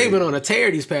 Nasty Zay been on a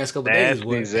tear these past couple days.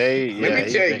 Nasty Zay, yeah, let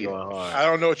me tell you. I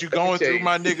don't know what you're going through,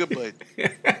 my nigga, but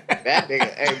that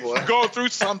nigga, hey boy, you're going through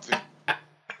something.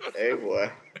 Hey boy.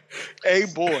 Hey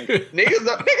boy, niggas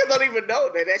don't even know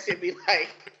that shit be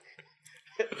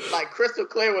like crystal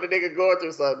clear when a nigga going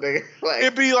through something. Like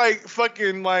it'd be like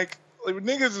fucking like when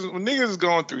niggas is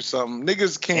going through something.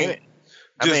 Niggas can't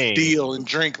deal and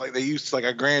drink like they used to, like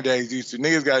our granddaddies used to.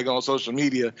 Niggas gotta go on social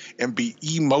media and be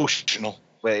emotional.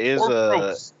 But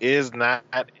is not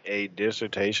a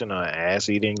dissertation on ass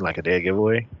eating like a dead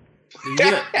giveaway?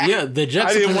 Yeah. The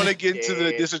I didn't want to get into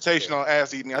the dissertation on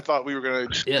ass eating. I thought we were gonna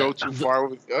go too far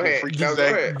with go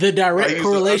ahead. The direct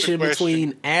correlation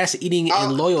between ass eating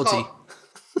and loyalty.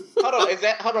 Hold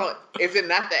on. Is it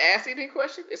not the ass eating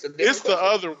question? It's the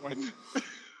other one.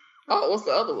 Oh, what's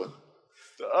the other one?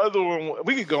 The other one,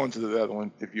 we could go into the other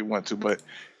one if you want to, but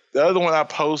the other one I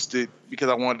posted because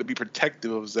I wanted to be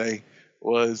protective of Zay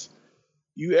was,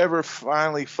 you ever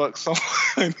finally fuck someone?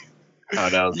 Oh,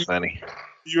 that was funny.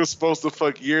 You were supposed to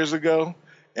fuck years ago,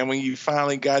 and when you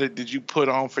finally got it, did you put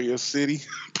on for your city?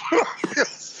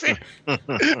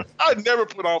 I never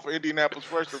put on for Indianapolis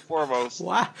first and foremost.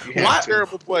 Why?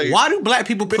 Terrible place. Why do black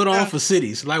people put on for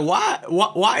cities? Like,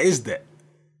 why is that?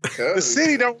 The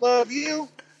city don't love you.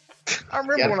 I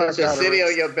remember when I got your city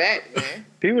on your back, man.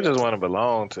 People just want to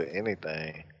belong to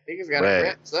anything. Niggas gotta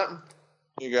rent something.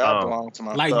 You gotta belong to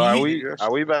my. Like, are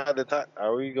we about to talk?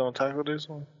 Are we gonna tackle this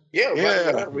one? Yeah.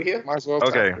 We're here. Might as well.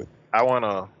 Okay. I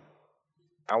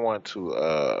want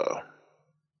to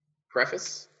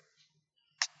preface.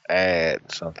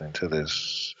 Add something to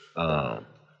this.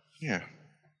 Yeah.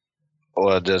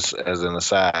 Or just as an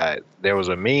aside, there was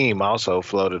a meme also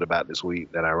floated about this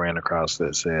week that I ran across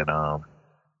that said,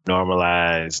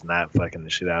 normalize not fucking the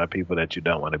shit out of people that you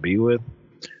don't want to be with.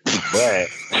 But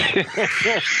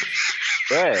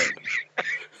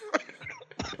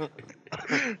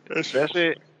that's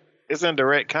it. It's in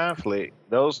direct conflict.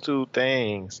 Those two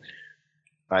things,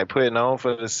 like putting on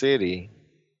for the city,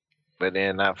 but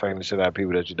then not fucking the shit out of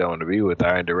people that you don't want to be with,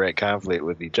 are in direct conflict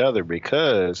with each other,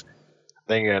 because I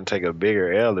think you're gonna take a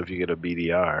bigger L if you get a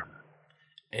BDR.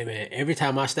 Hey man, every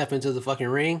time I step into the fucking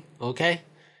ring, okay,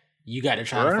 you got to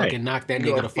try to fucking knock that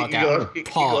nigga the fuck out. Pause. You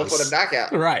go for the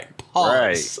knockout. Right.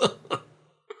 Pause. Right.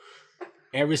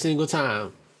 Every single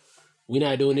time. We're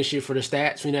not doing this shit for the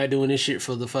stats. We're not doing this shit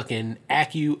for the fucking the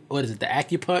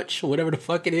acupunch, whatever the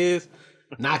fuck it is.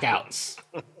 Knockouts.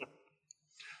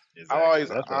 Exactly. I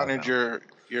always honored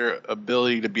your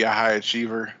ability to be a high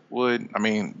achiever, Wood. I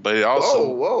mean, but it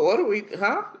also. Whoa, what are we,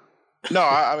 huh? No,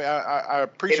 I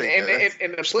appreciate that.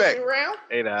 In the pussy round?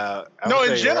 Hey, no,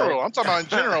 in general. Right? I'm talking about in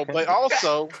general, but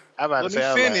also, let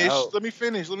me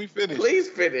finish. Please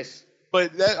finish.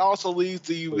 But that also leads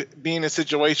to you being in a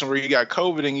situation where you got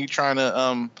COVID and you trying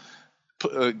to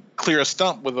clear a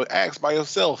stump with an axe by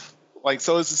yourself. Like,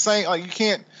 so it's the same. Like, you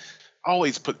can't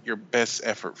always put your best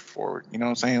effort forward. You know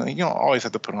what I'm saying? Like, you don't always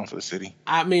have to put on for the city.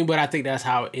 I mean, but I think that's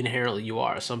how inherently you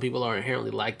are. Some people are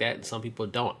inherently like that, and some people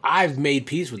don't. I've made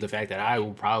peace with the fact that I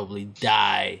will probably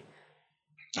die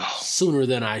sooner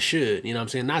than I should. You know what I'm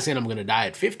saying? Not saying I'm going to die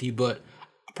at 50, but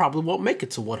I probably won't make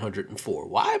it to 104.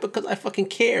 Why? Because I fucking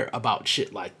care about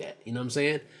shit like that. You know what I'm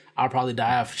saying? I'll probably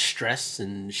die of stress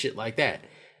and shit like that.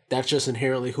 That's just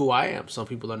inherently who I am. Some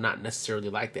people are not necessarily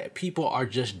like that. People are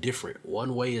just different.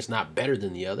 One way is not better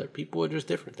than the other. People are just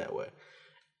different that way.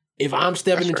 If I'm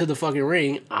stepping into the fucking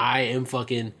ring, I'm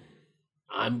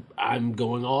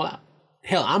going all out.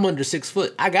 Hell, I'm under 6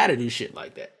 foot. I gotta do shit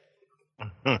like that.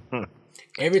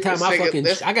 Every time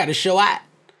I gotta show out.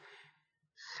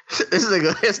 This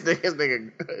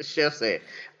nigga Chef said,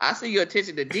 I see your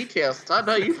attention to details, so I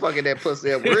know you fucking that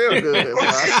pussy up real good.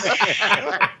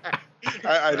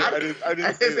 I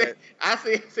didn't say that. I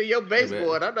see your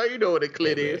baseboard. I know you know what a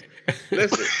clit is.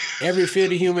 Listen. Every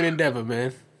field of human endeavor,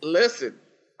 man. Listen.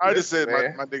 I just said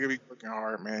my nigga be fucking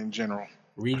hard, man, in general.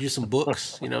 Read you some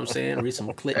books, you know what I'm saying? Read some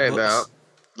clit books. Dog,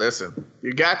 listen.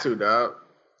 You got to, dog.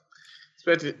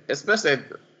 Especially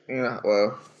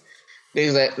well,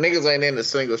 niggas ain't in the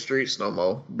single streets no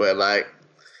more. But like,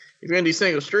 if you're in these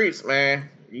single streets, man,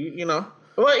 you know.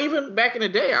 Well, even back in the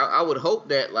day, I would hope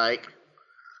that like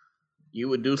you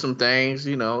would do some things,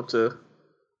 you know, to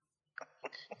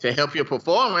help your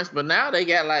performance. But now they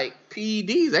got like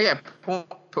PEDs. They got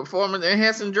performance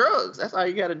enhancing drugs. That's all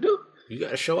you got to do. You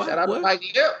got to show up. Shout out to Mike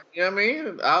Lip. You know what I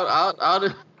mean?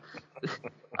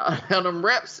 All them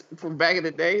reps from back in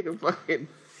the day. The fucking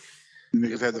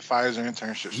niggas had the Pfizer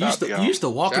internship. You used to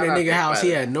walk in a nigga house. He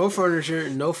had no furniture,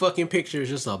 no fucking pictures,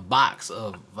 just a box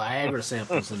of Viagra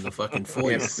samples in the fucking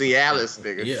foyer. Cialis,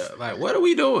 nigga. Yeah, like what are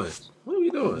we doing?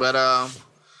 But nah,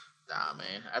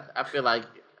 man. I feel like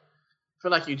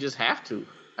you just have to.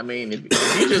 I mean,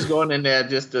 if you just going in there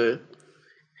just to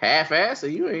half-ass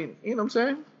it, you ain't. You know what I'm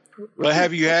saying? But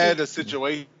have you had a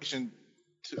situation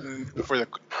in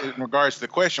regards to the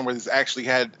question where this actually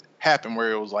had happened,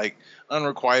 where it was like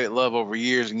unrequited love over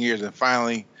years and years, and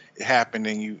finally it happened,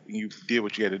 and you did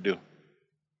what you had to do?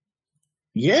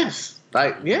 Yes,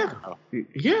 that's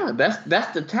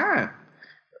the time.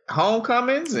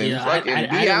 Homecomings and fucking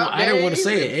be out I didn't want to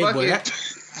say it, hey, boy.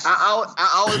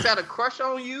 I always had a crush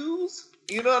on yous.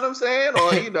 You know what I'm saying?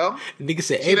 Or nigga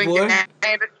said, "Hey, boy."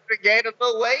 Gained a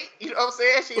little weight. You know what I'm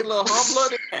saying? She a little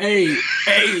humbler. Hey,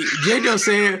 JoJo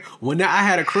said, "When I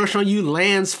had a crush on you,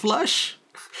 Lance Flush."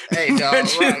 Hey, dog,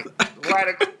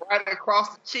 right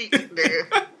across the cheek,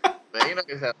 nigga. Man, you know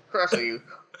just have a crush on you.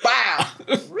 Wow,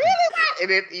 really? And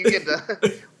then you get the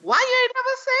why you ain't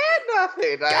never said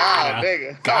nothing? Like,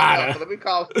 nigga, let me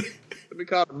call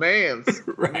the man's.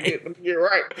 Right. Let me get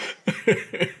right.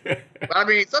 But I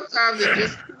mean, sometimes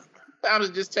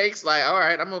it just takes like, all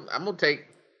right, I'm gonna take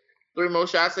 3 more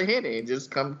shots of Henny and just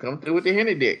come through with the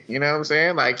Henny dick. You know what I'm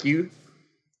saying? Like you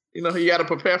got to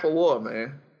prepare for war,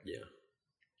 man. Yeah,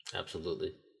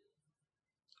 absolutely.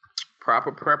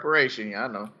 Proper preparation, yeah, I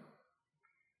know.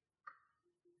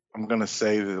 I'm gonna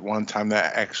say that one time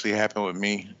that actually happened with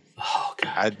me. Oh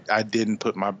God! I didn't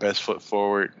put my best foot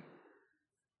forward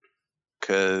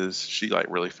because she like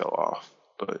really fell off.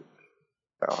 But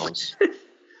that was.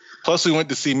 Plus, we went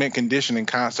to see Mint Condition in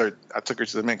concert. I took her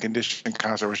to the Mint Condition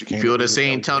concert where she came. If you would have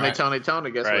seen Tony, guess what?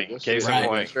 Case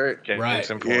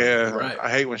in point. Yeah, right. I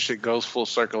hate when shit goes full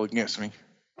circle against me.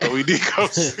 But we did go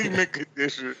see Mint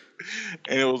Condition,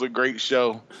 and it was a great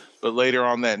show. But later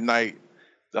on that night,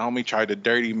 the homie tried to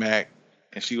dirty Mac,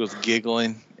 and she was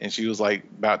giggling, and she was like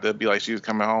about to be like she was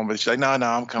coming home, but she's like, no,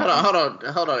 I'm coming.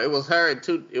 Hold on. It was her and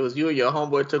two. It was you and your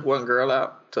homeboy took one girl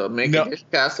out to make a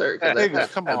concert.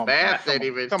 Come on, math man. ain't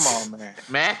even. Come on, man.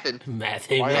 Math.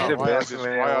 Why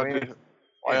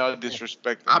y'all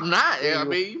disrespecting? I'm not. I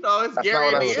mean, it's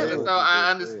Gary Indiana, so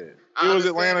I understand. It was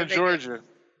Atlanta, Georgia.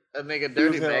 A nigga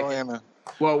dirty Mac. Atlanta.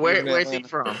 Well, where's he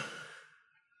from?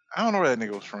 I don't know where that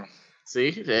nigga was from. See,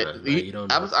 you don't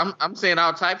know. I'm saying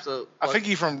all types of. I think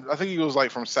he was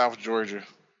like from South Georgia.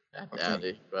 I doubt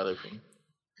it, brother.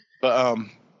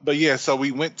 But yeah, so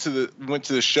we went to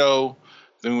the show.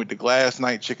 Then we went to Glass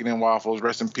Night Chicken and Waffles.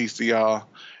 Rest in peace to y'all.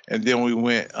 And then we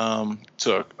went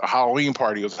to a Halloween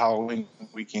party. It was Halloween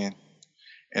weekend.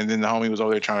 And then the homie was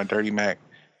over there trying to dirty Mac,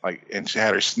 and she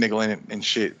had her sniggling and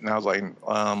shit. And I was like,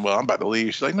 well, I'm about to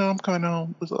leave. She's like, no, I'm coming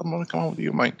home. I'm gonna come home with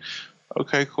you. I'm like,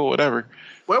 okay, cool, whatever.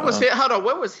 Where was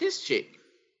where was his chick?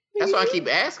 That's why I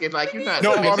keep asking. Like, you're not.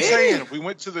 No, I'm saying we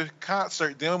went to the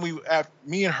concert. Then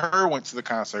me and her went to the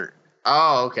concert.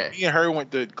 Oh, okay. Me and her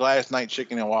went to Glass Night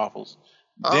Chicken and Waffles.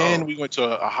 Then we went to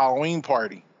a Halloween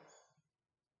party.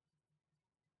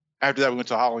 After that, we went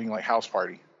to a Halloween house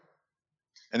party.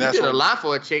 And that's did a lot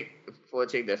for a chick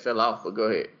that fell off. But go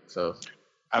ahead. So.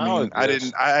 I mean, I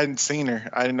hadn't seen her.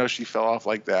 I didn't know she fell off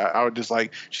like that. I was just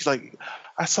like, she's like,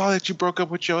 I saw that you broke up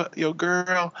with your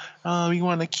girl. You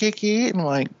want to kick it? And I'm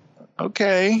like,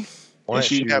 okay. And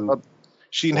she didn't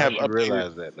have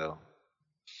realize that though.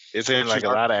 It seemed like a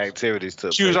lot of activities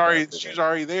took. She was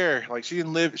already there. Like she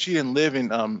didn't live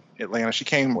in Atlanta. She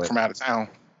came from out of town.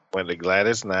 Went to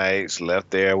Gladys Knights,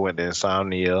 left there. Went to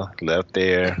Insomnia, left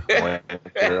there.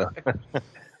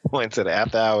 Went to the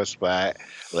after hours spot,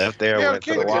 left there, went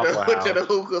to the Waffle House. Went to the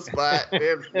hookah spot,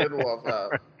 then Waffle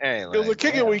House. It was a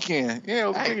kicking weekend. Yeah, it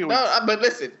was a kicking weekend. But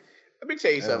listen, let me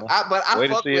tell you something. I fuck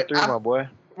to see it through, my boy.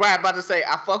 Right, I'm about to say,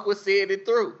 I fuck with seeing it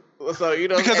through. So,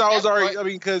 because I was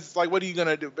already, because what are you going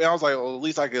to do? I was like, well, at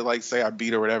least I could say I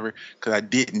beat her or whatever, because I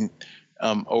didn't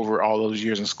over all those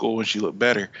years in school when she looked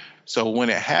better. So when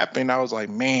it happened, I was like,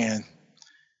 man,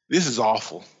 this is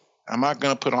awful. I'm not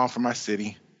going to put on for my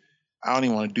city. I don't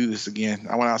even want to do this again.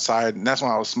 I went outside, and that's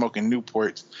when I was smoking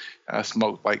Newports. I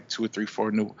smoked 2 or 3,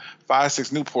 4 5, 6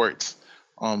 Newports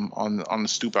on the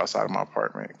stoop outside of my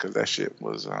apartment, because that shit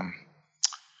was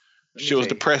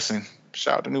depressing.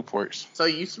 Shout out to Newports. So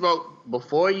you smoked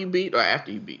before you beat or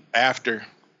after you beat? After.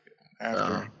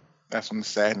 That's when the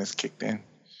sadness kicked in.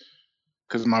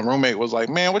 Because my roommate was like,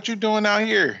 man, what you doing out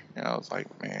here? And I was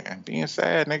like, man, being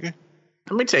sad, nigga.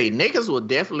 Let me tell you, niggas will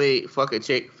definitely fuck a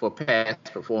chick for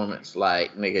past performance.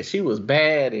 Like, nigga, she was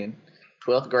bad in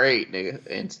 12th grade,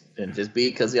 nigga, and just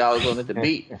beat because y'all was wanted to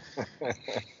beat.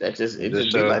 That just be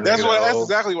like that's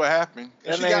exactly what happened.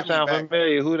 That name sound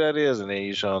familiar. Who that is? And then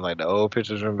you showing the old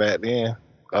pictures from back then.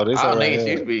 Oh, this niggas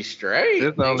used to be straight.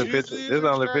 This is the only picture. This is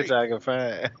the only picture I can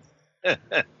find.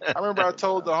 I remember I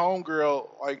told the homegirl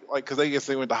because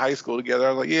they went to high school together.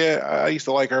 I was like, yeah, I used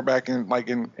to like her back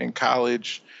in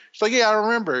college. She's like, yeah, I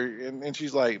remember. And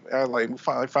she's like, we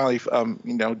finally,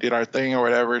 did our thing or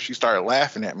whatever. She started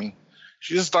laughing at me.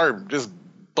 She just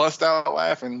bust out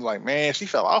laughing. Like, man, she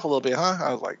fell off a little bit, huh?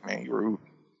 I was like, man, you rude.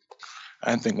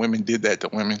 I didn't think women did that to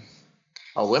women.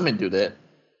 Oh, women do that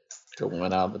to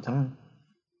women all the time.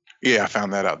 Yeah, I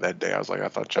found that out that day. I was like, I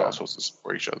thought y'all were supposed to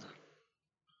support each other.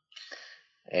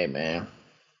 Hey, man.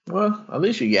 Well, at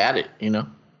least you got it,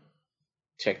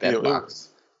 Check that box.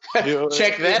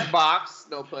 Check that box.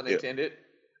 No pun intended.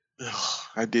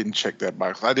 I didn't check that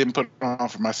box. I didn't put it on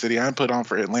for my city. I didn't put it on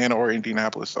for Atlanta or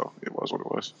Indianapolis, so it was what it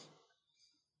was.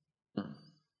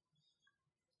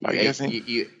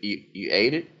 You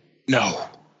ate it? No.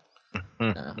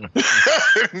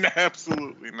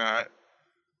 Absolutely not.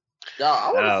 No,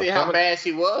 I want to see how bad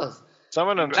she was. Some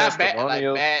of them not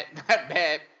testimonials. Not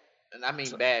bad. And I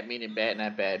mean bad meaning bad,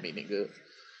 not bad meaning good.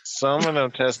 Some of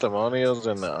them testimonials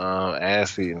in the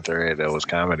ass eating thread that was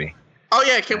comedy. Oh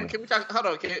yeah, can we talk? Hold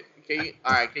on, can you?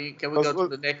 All right, can we go to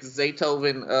the next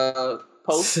Zaytoven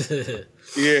post?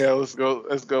 Yeah, let's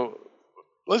go.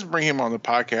 Let's bring him on the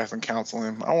podcast and counsel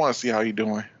him. I want to see how he's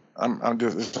doing. I'm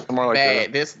just it's more like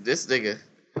bad. This nigga.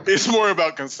 It's more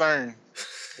about concern.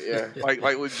 Yeah, like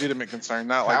legitimate concern,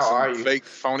 not like some fake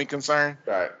phony concern.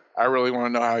 Right. I really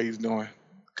want to know how he's doing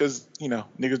because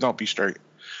niggas don't be straight.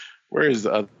 Where is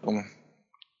the other one?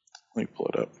 Let me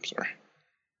pull it up. Sorry.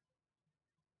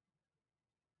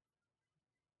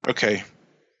 Okay.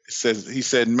 He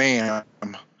said, ma'am,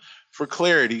 for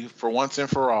clarity, for once and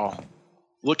for all,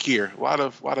 look here. A lot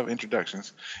of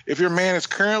introductions. If your man is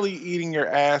currently eating your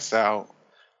ass out,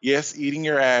 yes, eating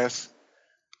your ass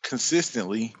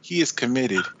consistently, he is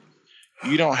committed.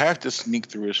 You don't have to sneak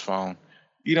through his phone.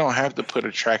 You don't have to put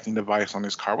a tracking device on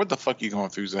his car. What the fuck you going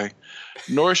through, Zay?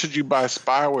 Nor should you buy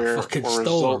spyware or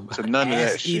result to none of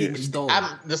that shit.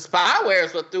 The spyware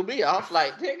is what threw me off.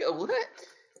 Like, nigga, what?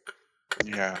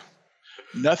 Yeah.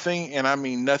 Nothing, and I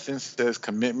mean nothing, says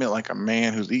commitment like a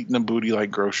man who's eating a booty like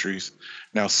groceries.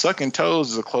 Now, sucking toes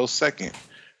is a close second.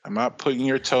 I'm not putting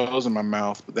your toes in my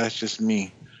mouth, but that's just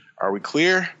me. Are we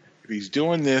clear? If he's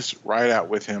doing this, ride out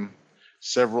with him.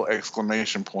 Several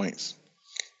exclamation points.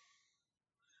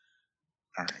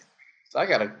 All right. So I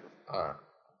got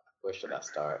where should I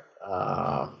start?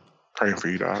 Praying for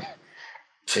you, dog.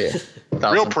 Yeah.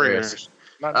 Real prayers.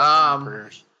 Not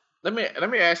prayers. Let me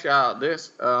ask y'all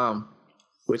this,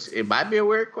 which it might be a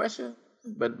weird question,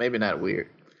 but maybe not weird.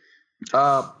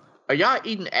 Are y'all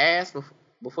eating ass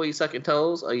before you sucking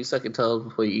toes, or are you sucking toes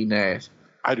before you eating ass?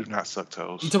 I do not suck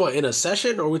toes. You talking about in a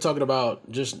session, or are we talking about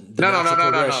just no.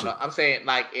 I'm saying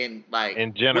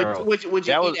in general. Would you eat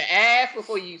an ass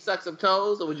before you suck some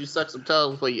toes, or would you suck some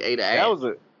toes before you ate an ass? That was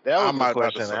the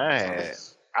question I had.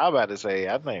 I was about to say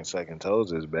I think sucking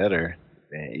toes is better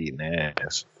than eating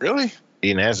ass. Really?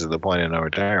 Eating ass is the point of no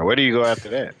return. Where do you go after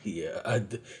that? Yeah.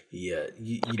 You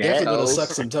definitely gonna suck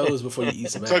some toes before you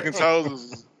eat some ass. Sucking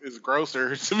toes is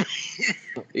grosser to me.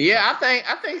 Yeah,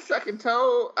 I think sucking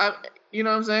toe. You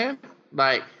know what I'm saying?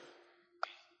 Like,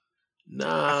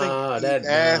 nah, I think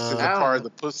ass is a part of the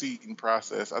pussy eating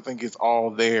process. I think it's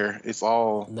all there. It's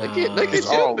all. Look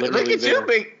at you,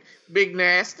 big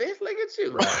nasty. Look at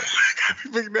you. Right.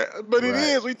 But it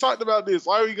is. We talked about this.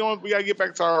 Why are we going? We gotta get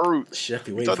back to our roots. Chef,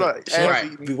 be waiting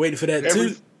for that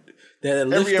too.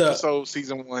 Every episode,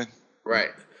 season 1.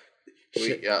 Right.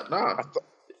 I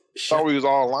thought we was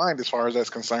all aligned as far as that's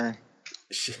concerned.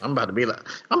 I'm about to be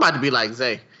like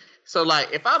Zay. So like,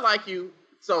 if I like you,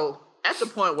 so at the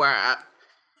point where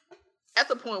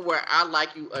I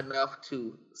like you enough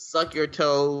to suck your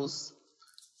toes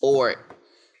or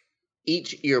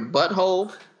eat your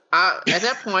butthole, at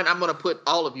that point I'm gonna put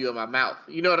all of you in my mouth.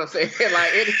 You know what I'm saying?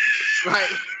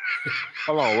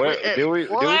 Hold on, did we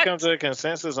come to a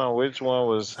consensus on which one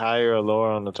was higher or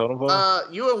lower on the totem pole?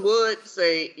 You and Wood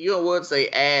say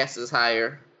ass is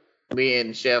higher. Me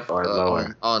and Chef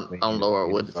on lower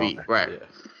with the feet. Right. Yeah.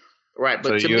 Right.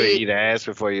 But so you eat ass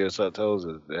before you suck toes,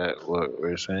 is that what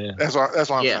we're saying? That's what I'm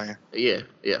saying. Yeah.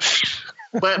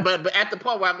 But at the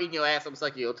point where I'm eating your ass, I'm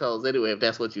sucking your toes anyway, if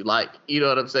that's what you like. You know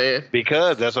what I'm saying?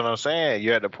 Because that's what I'm saying.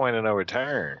 You're at the point of no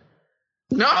return.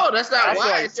 No, that's not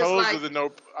why. Like toes is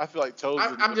I feel like toes.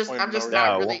 I'm just not a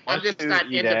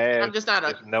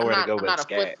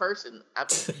foot person.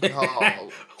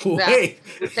 Wait,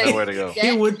 nowhere to go.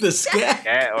 He went the scat.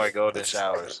 Scat or go to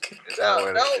showers.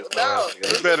 No.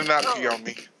 You better not pee on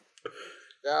me.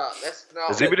 No, that's no.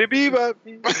 Zippity-bee-bop.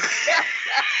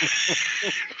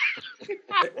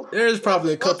 There's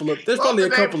probably a couple of things in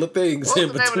between.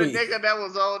 What's the name of the nigga that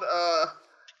was on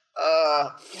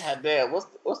goddamn,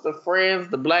 what's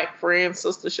the Black Friends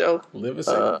sister show? Living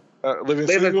Single?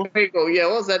 Yeah,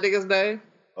 what was that nigga's name?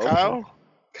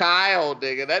 Kyle,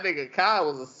 nigga. That nigga Kyle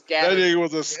was a scat. That nigga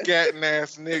was a scatting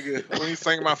ass nigga. When he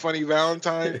sang My Funny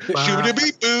Valentine, shoot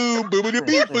beep boo, boo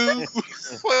beep boo.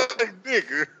 Like,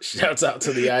 nigga. Shouts out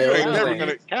to the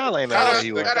IO. Kyle ain't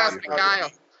Shout out to Kyle.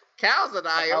 Kyle's an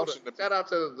iota. Shout out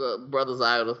to the brothers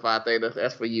iota Phi Theta.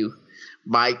 That's for you,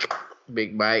 Mike,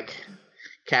 Big Mike,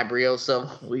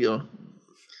 Cabrioso. We gonna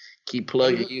keep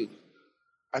plugging you.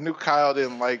 I knew Kyle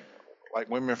didn't like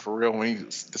women for real when he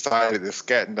decided that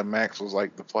scatting to Max was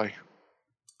like the play.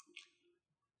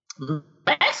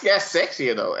 Max got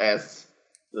sexier though. I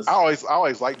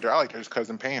always liked her. I liked her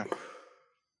cousin Pam.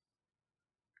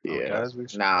 Yeah,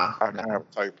 nah. I kind of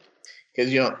type.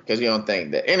 Because you don't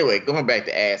think that. Anyway, going back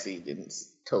to ass eating and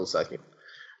toe sucking.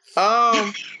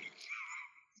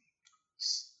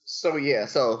 So yeah,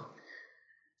 so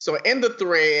in the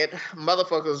thread,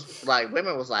 motherfuckers like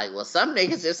women was like, well, some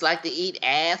niggas just like to eat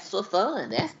ass for fun.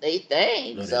 That's their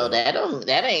thing. So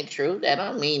that ain't true. That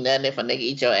don't mean nothing. If a nigga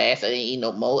eat your ass, I ain't eat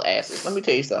no more asses. Let me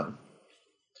tell you something.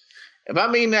 If I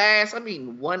mean the ass, I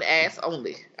mean one ass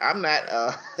only. I'm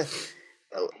not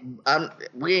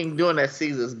we ain't doing that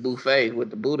Caesar's buffet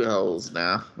with the booty holes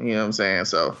now. You know what I'm saying?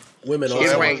 So women so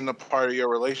that wasn't a part of your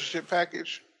relationship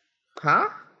package? Huh?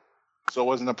 So it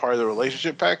wasn't a part of the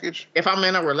relationship package? If I'm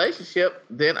in a relationship,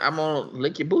 then I'm gonna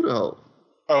lick your booty hole.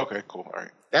 Oh, okay, cool. All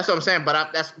right. That's what I'm saying.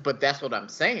 But that's what I'm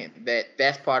saying.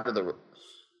 That's part of the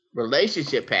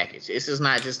relationship package. It's just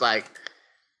not just like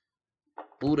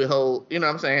booty hole. You know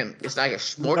what I'm saying? It's like a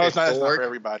smorgasbord. No, it's not for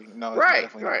everybody. No, it's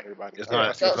definitely not for everybody. It's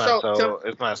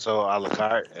not so a la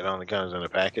carte. It only comes in a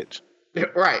package.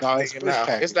 Right. No, it's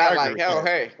not like, oh,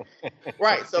 hey.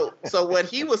 Right. So what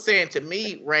he was saying to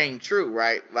me rang true,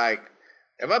 right? Like,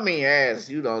 if I mean ass,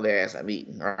 you know the ass I'm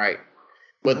eating, all right?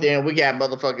 But then we got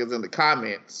motherfuckers in the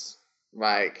comments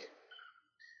like,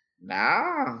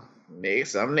 nah, nigga,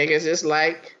 some niggas just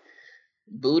like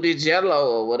booty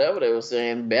jello or whatever they were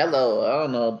saying, bello. I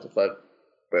don't know what the fuck,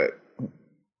 but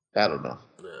I don't know.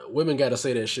 Women got to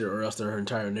say that shit or else their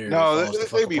entire narrative falls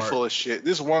the they be apart. Full of shit.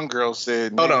 This one girl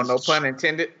said... Hold on, no pun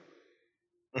intended.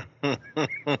 That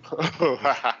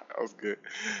was good.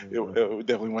 It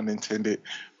definitely wasn't intended.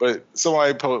 But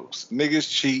somebody posts, niggas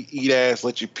cheat, eat ass,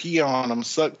 let you pee on them,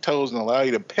 suck toes, and allow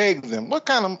you to peg them. What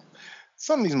kind of...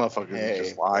 Some of these motherfuckers are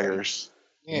just liars.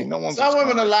 Yeah, no one's some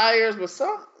women are liars, but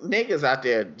some niggas out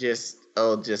there just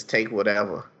take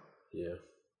whatever. Yeah.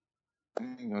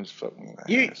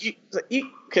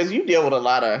 Because you deal with a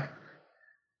lot of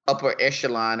upper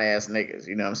echelon ass niggas,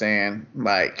 you know what I'm saying?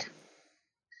 Like,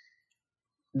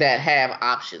 that have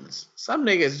options. Some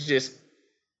niggas just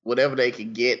whatever they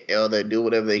can get, or they do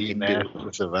whatever they can do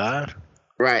to survive.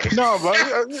 Right? No,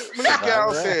 but this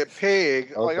gal said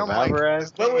peg. Like, I'm like,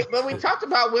 but we talked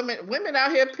about women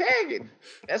out here pegging.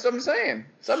 That's what I'm saying.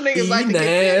 Some niggas like to get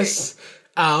pegged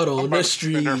out on the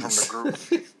streets.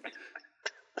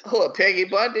 Oh, Peggy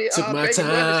Bundy. Took my Peggy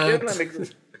time.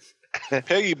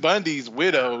 Peggy Bundy's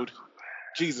widowed.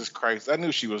 Jesus Christ. I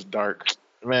knew she was dark.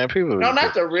 Man, people. No,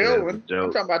 not the real one.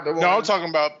 I'm talking about the one. No, I'm talking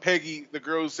about Peggy, the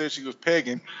girl who said she was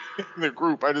pegging in the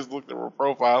group. I just looked at her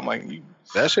profile. I'm like,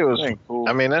 that shit was cool.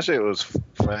 I mean, that shit was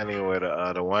funny where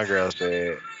the one girl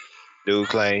said, dude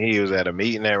claimed he was at a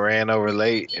meeting that ran over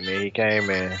late, and then he came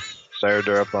and served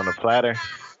her up on a platter.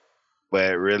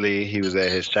 But really, he was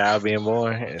at his child being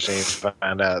born, and she didn't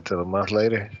find out till a month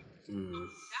later.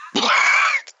 What?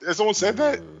 Someone said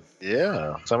that?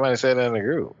 Yeah, somebody said that in the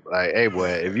group. Like, hey, boy,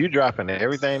 if you dropping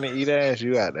everything to eat ass,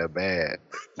 you out there bad.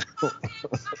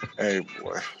 Hey,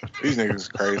 boy, these niggas is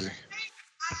crazy.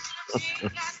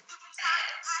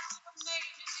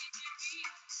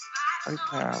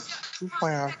 Who's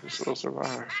playing out for Still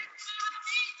Survive?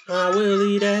 I will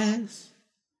eat ass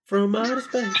from outer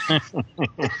space.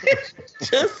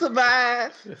 Just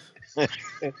survive.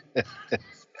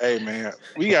 Hey, man,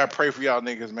 we gotta pray for y'all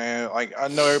niggas, man. Like, I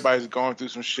know everybody's going through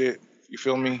some shit. You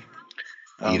feel me?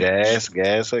 Eat ass,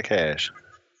 gas, or cash.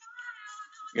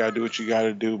 You gotta do what you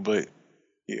gotta do, but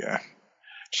yeah.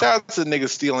 Shout out to niggas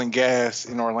stealing gas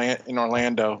in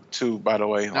Orlando too, by the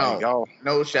way. No, like, y'all,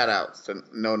 no shout outs to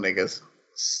no niggas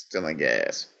stealing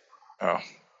gas. Oh.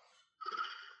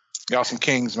 Y'all some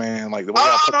kings, man. Like the way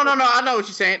no. I know what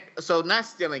you're saying. So not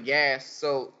stealing gas.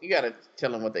 So you gotta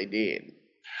tell them what they did.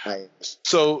 Like,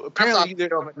 so apparently, a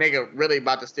nigga really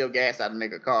about to steal gas out of a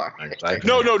nigga car.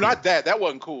 No, not that. That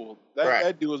wasn't cool.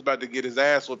 That dude was about to get his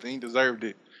ass whooped, and he deserved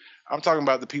it. I'm talking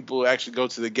about the people who actually go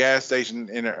to the gas station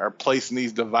and are placing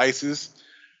these devices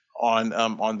on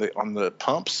the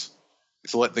pumps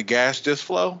to let the gas just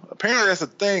flow. Apparently, that's a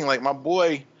thing. Like my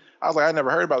boy, I was like, I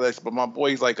never heard about this, but my boy,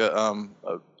 he's like a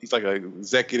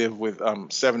executive with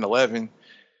 7-Eleven.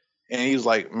 And he was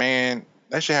like, man,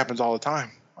 that shit happens all the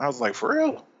time. I was like, for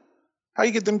real? How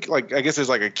you get them? Like, I guess there's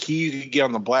like a key you can get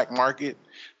on the black market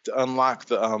to unlock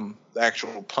the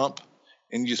actual pump,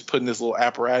 and you just put in this little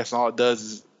apparatus, and all it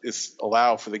does is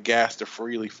allow for the gas to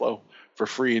freely flow for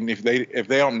free. And if they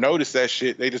don't notice that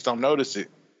shit, they just don't notice it.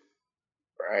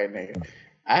 Right, nigga.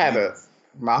 I had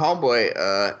my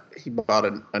homeboy. He bought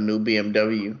a new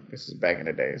BMW. This is back in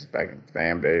the days, back in the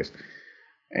fam days,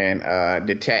 and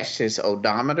detached his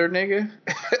odometer, nigga.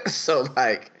 So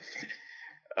like,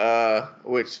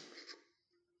 which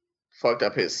fucked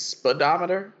up his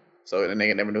speedometer. So the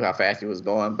nigga never knew how fast he was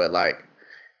going, but like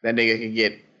that nigga could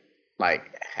get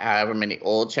like however many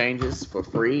oil changes for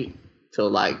free till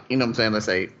like, you know what I'm saying? Let's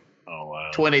say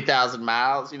 20,000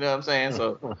 miles, you know what I'm saying?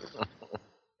 So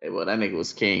hey, well, that nigga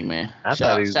was king, man.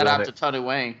 Shout out to Tony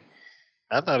Wayne.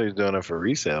 I thought he was doing it for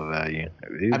resale value.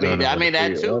 I mean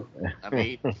that too. I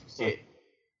mean, shit.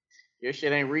 Your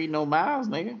shit ain't reading no miles,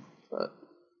 nigga. But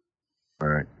all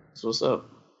right. That's what's up.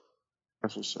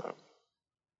 That's what's up.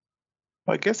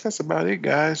 Well, I guess that's about it,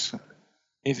 guys.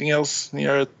 Anything else? Any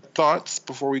other thoughts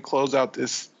before we close out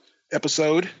this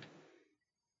episode?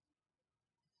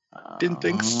 Didn't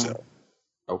think so.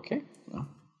 Okay.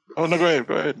 Oh no, go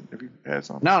ahead. If you had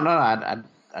something. No, I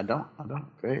don't.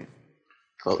 Go ahead.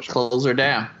 Close her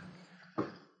down. All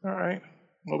right.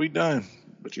 Well, we done.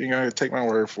 But you ain't gonna take my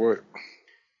word for it.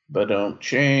 But don't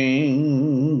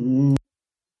change.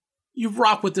 You've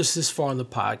rocked with us this far in the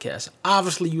podcast.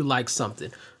 Obviously, you like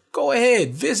something. Go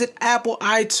ahead, visit Apple,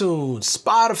 iTunes,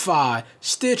 Spotify,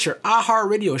 Stitcher,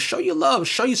 iHeartRadio. Show your love,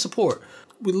 show your support.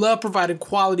 We love providing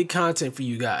quality content for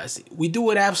you guys. We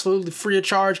do it absolutely free of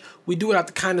charge. We do it out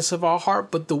the kindness of our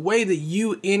heart. But the way that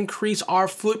you increase our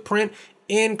footprint,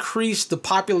 increase the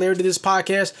popularity of this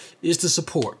podcast is to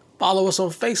support. Follow us on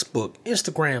Facebook,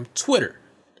 Instagram, Twitter.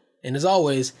 And as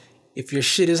always, if your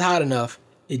shit is hot enough,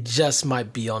 it just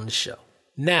might be on the show.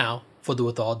 Now, for the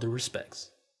With All Due Respects.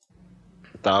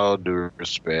 With all due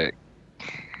respect,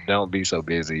 don't be so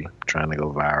busy trying to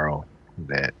go viral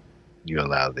that you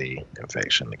allow the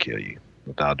infection to kill you.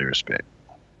 With all due respect.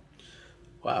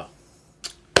 Wow.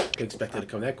 Didn't expect it to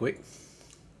come that quick.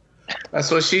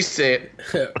 That's what she said.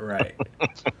 Right.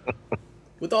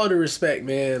 With all due respect,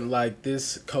 man, like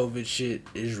this COVID shit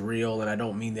is real, and I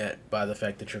don't mean that by the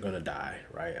fact that you're going to die,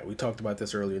 right? We talked about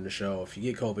this earlier in the show. If you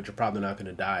get COVID, you're probably not going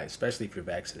to die, especially if you're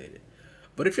vaccinated.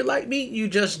 But if you're like me, you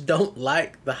just don't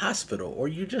like the hospital, or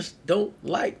you just don't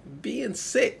like being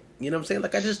sick. You know what I'm saying?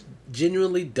 Like, I just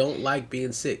genuinely don't like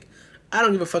being sick. I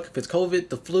don't give a fuck if it's COVID,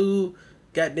 the flu,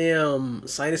 goddamn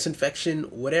sinus infection,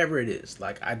 whatever it is.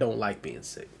 Like, I don't like being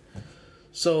sick.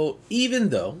 So even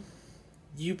though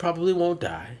you probably won't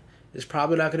die, there's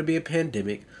probably not going to be a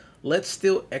pandemic, let's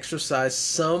still exercise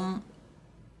some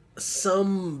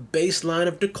baseline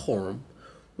of decorum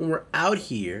when we're out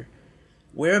here.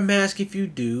 Wear a mask if you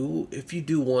do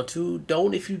want to.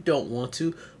 Don't if you don't want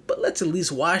to. But let's at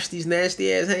least wash these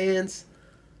nasty ass hands.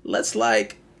 Let's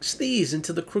like sneeze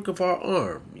into the crook of our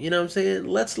arm. You know what I'm saying?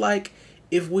 Let's like,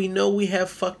 if we know we have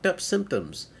fucked up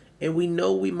symptoms and we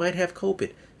know we might have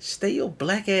COVID, stay your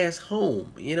black ass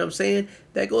home. You know what I'm saying?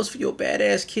 That goes for your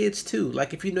badass kids too.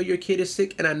 Like if you know your kid is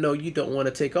sick, and I know you don't want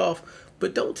to take off,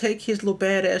 but don't take his little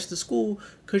badass to school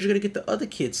because you're going to get the other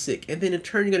kids sick. And then in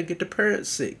turn, you're going to get the parents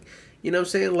sick. You know what I'm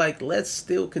saying? Like, let's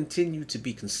still continue to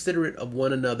be considerate of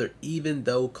one another, even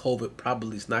though COVID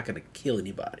probably is not going to kill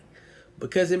anybody.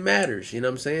 Because it matters, you know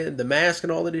what I'm saying? The mask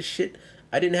and all of this shit.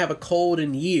 I didn't have a cold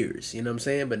in years, you know what I'm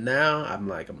saying? But now I'm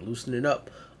loosening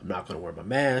up. I'm not going to wear my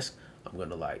mask. I'm going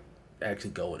to, like, actually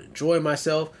go and enjoy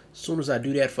myself. As soon as I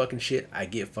do that fucking shit, I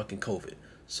get fucking COVID.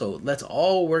 So let's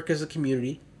all work as a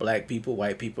community. Black people,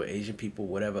 white people, Asian people,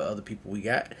 whatever other people we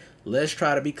got. Let's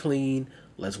try to be clean.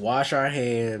 Let's wash our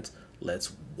hands.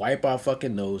 Let's wipe our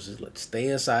fucking noses. Let's stay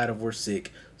inside if we're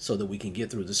sick so that we can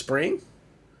get through the spring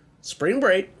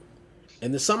break,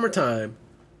 and the summertime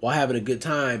while having a good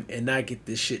time and not get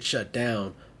this shit shut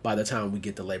down by the time we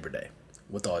get to Labor Day.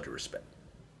 With all due respect.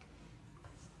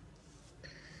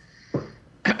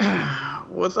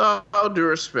 With all due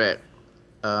respect,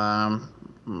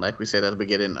 like we said at the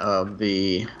beginning of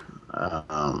the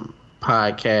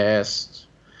podcast,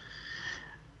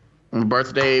 my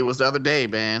birthday was the other day,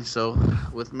 man. So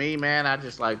with me, man, I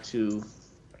just like to do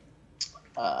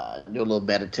a little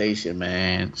meditation,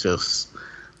 man. Just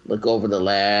look over the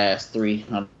last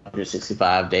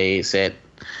 365 days, set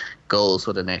goals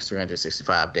for the next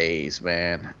 365 days,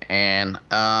 man. And,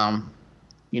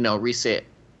 reset.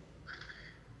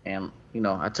 And,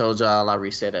 I told y'all I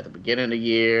reset at the beginning of the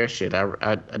year. Shit,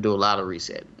 I do a lot of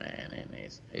reset, man. And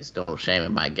it's no shame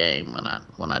in my game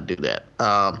when I do that.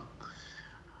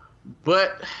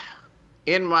 But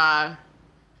in my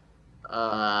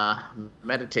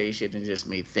meditation and just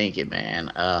me thinking,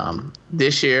 man,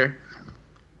 this year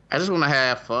I just want to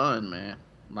have fun, man.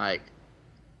 Like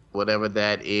whatever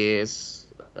that is,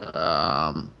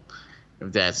 if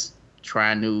that's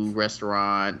trying new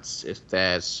restaurants, if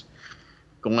that's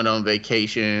going on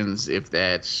vacations, if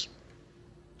that's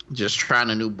just trying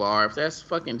a new bar, if that's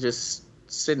fucking just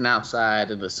sitting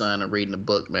outside in the sun and reading a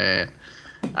book, man,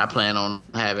 I plan on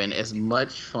having as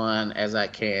much fun as I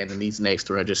can in these next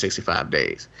 365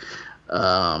 days. Eat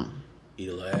a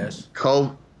ass.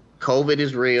 COVID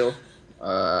is real.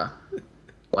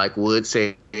 Like Wood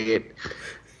said,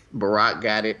 Barack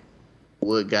got it.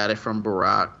 Wood got it from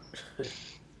Barack.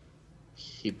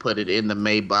 He put it in the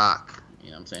Maybach.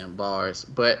 You know what I'm saying? Bars.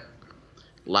 But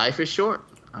life is short.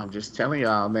 I'm just telling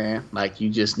y'all, man. Like, you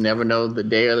just never know the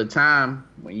day or the time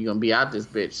when you're going to be out this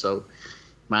bitch. So,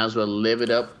 might as well live it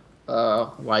up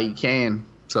while you can.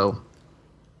 So,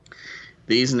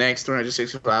 these next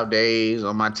 365 days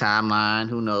on my timeline,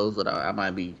 who knows what I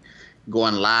might be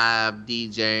going live,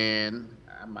 DJing.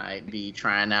 I might be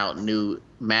trying out new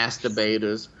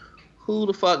masturbators. Who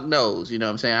the fuck knows? You know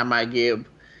what I'm saying? I might give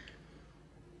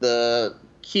the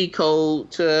key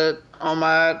code on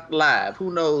my live.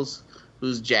 Who knows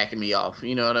who's jacking me off?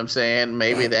 You know what I'm saying?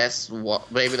 Maybe that's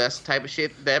the type of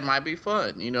shit that might be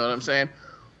fun. You know what I'm saying?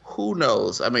 Who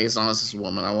knows? I mean, as long as it's a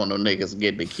woman, I want no niggas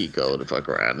getting the key code to fuck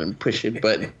around and push it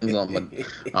buttons on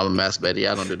a masturbator.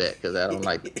 I don't do that because I don't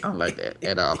like that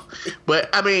at all. But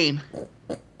I mean,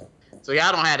 so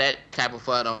y'all don't have that type of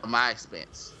fun on my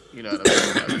expense. You know what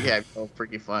I mean? You have no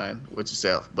freaking fun with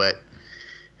yourself. But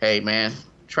hey, man,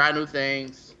 try new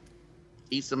things,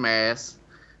 eat some ass,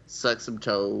 suck some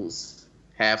toes,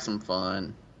 have some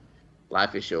fun.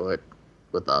 Life is short,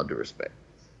 with all due respect.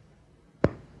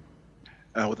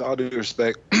 With all due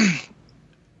respect,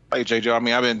 like JJ, I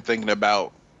mean, I've been thinking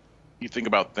about, you think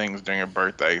about things during your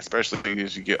birthday, especially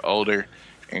as you get older.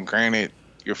 And granted,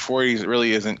 your 40s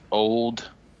really isn't old,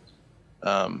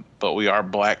 but we are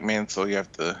black men, so you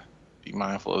have to be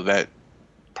mindful of that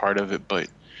part of it. But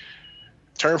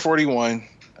turn 41,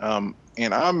 and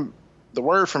the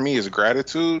word for me is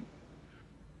gratitude.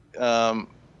 I'm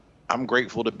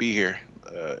grateful to be here.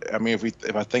 I mean,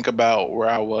 if I think about where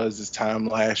I was this time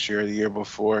last year, the year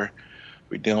before,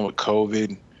 we're dealing with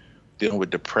COVID, dealing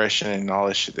with depression and all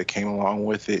that shit that came along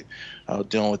with it,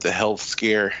 dealing with the health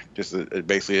scare, just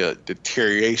basically a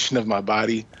deterioration of my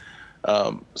body.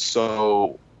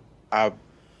 So I've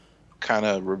kind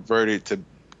of reverted to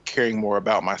caring more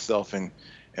about myself and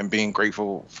being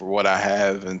grateful for what I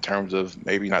have in terms of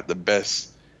maybe not the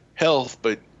best health,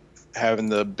 but having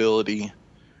the ability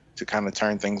to kind of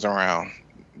turn things around,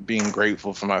 being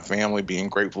grateful for my family, being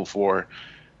grateful for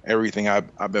everything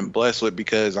I've been blessed with,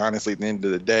 because honestly, at the end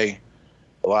of the day,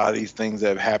 a lot of these things that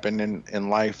have happened in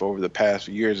life over the past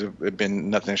few years have been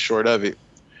nothing short of it.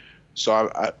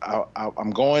 So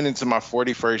I'm going into my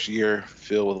 41st year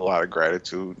filled with a lot of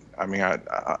gratitude. I mean,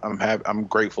 I'm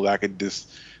grateful that I could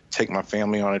just take my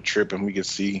family on a trip and we could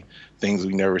see things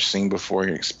we've never seen before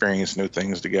and experience new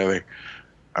things together.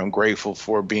 I'm grateful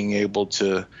for being able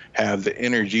to have the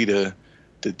energy to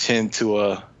tend to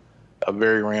a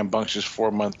very rambunctious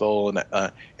 4-month-old and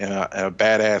a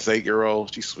badass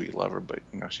 8-year-old. She's a sweet lover, but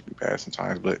she'd be bad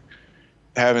sometimes. But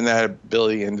having that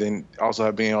ability, and then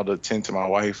also being able to tend to my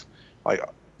wife, like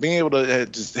being able to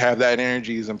just have that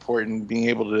energy is important. Being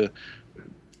able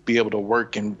to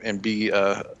work and be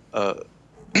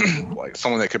like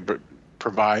someone that could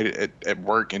provide at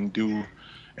work and do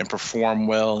and perform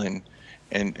well and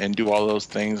do all those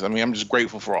things. I mean, I'm just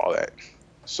grateful for all that.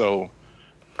 So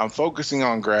I'm focusing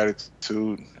on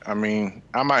gratitude. I mean,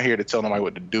 I'm not here to tell nobody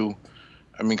what to do.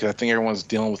 I mean, because I think everyone's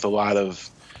dealing with a lot of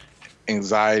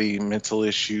anxiety, mental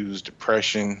issues,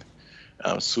 depression,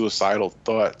 suicidal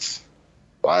thoughts.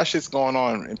 A lot of shit's going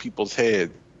on in people's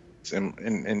heads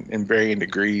in varying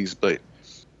degrees. But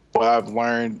what I've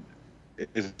learned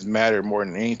is matter more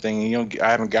than anything. I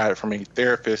haven't got it from any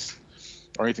therapist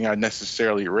or anything I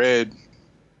necessarily read,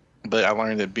 but I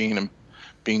learned that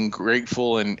being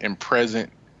grateful and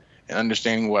present and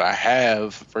understanding what I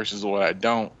have versus what I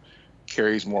don't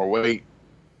carries more weight,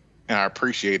 and I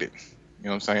appreciate it. You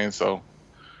know what I'm saying? So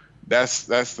that's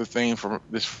the thing for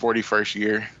this 41st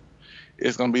year.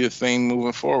 It's gonna be the thing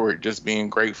moving forward. Just being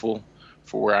grateful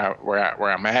for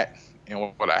where I'm at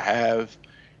and what I have,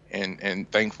 and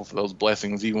thankful for those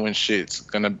blessings, even when shit's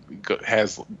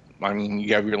I mean,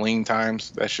 you have your lean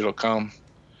times. That shit'll come.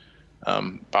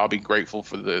 But I'll be grateful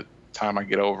for the time I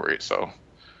get over it. So,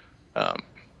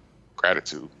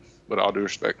 gratitude, with all due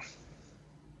respect.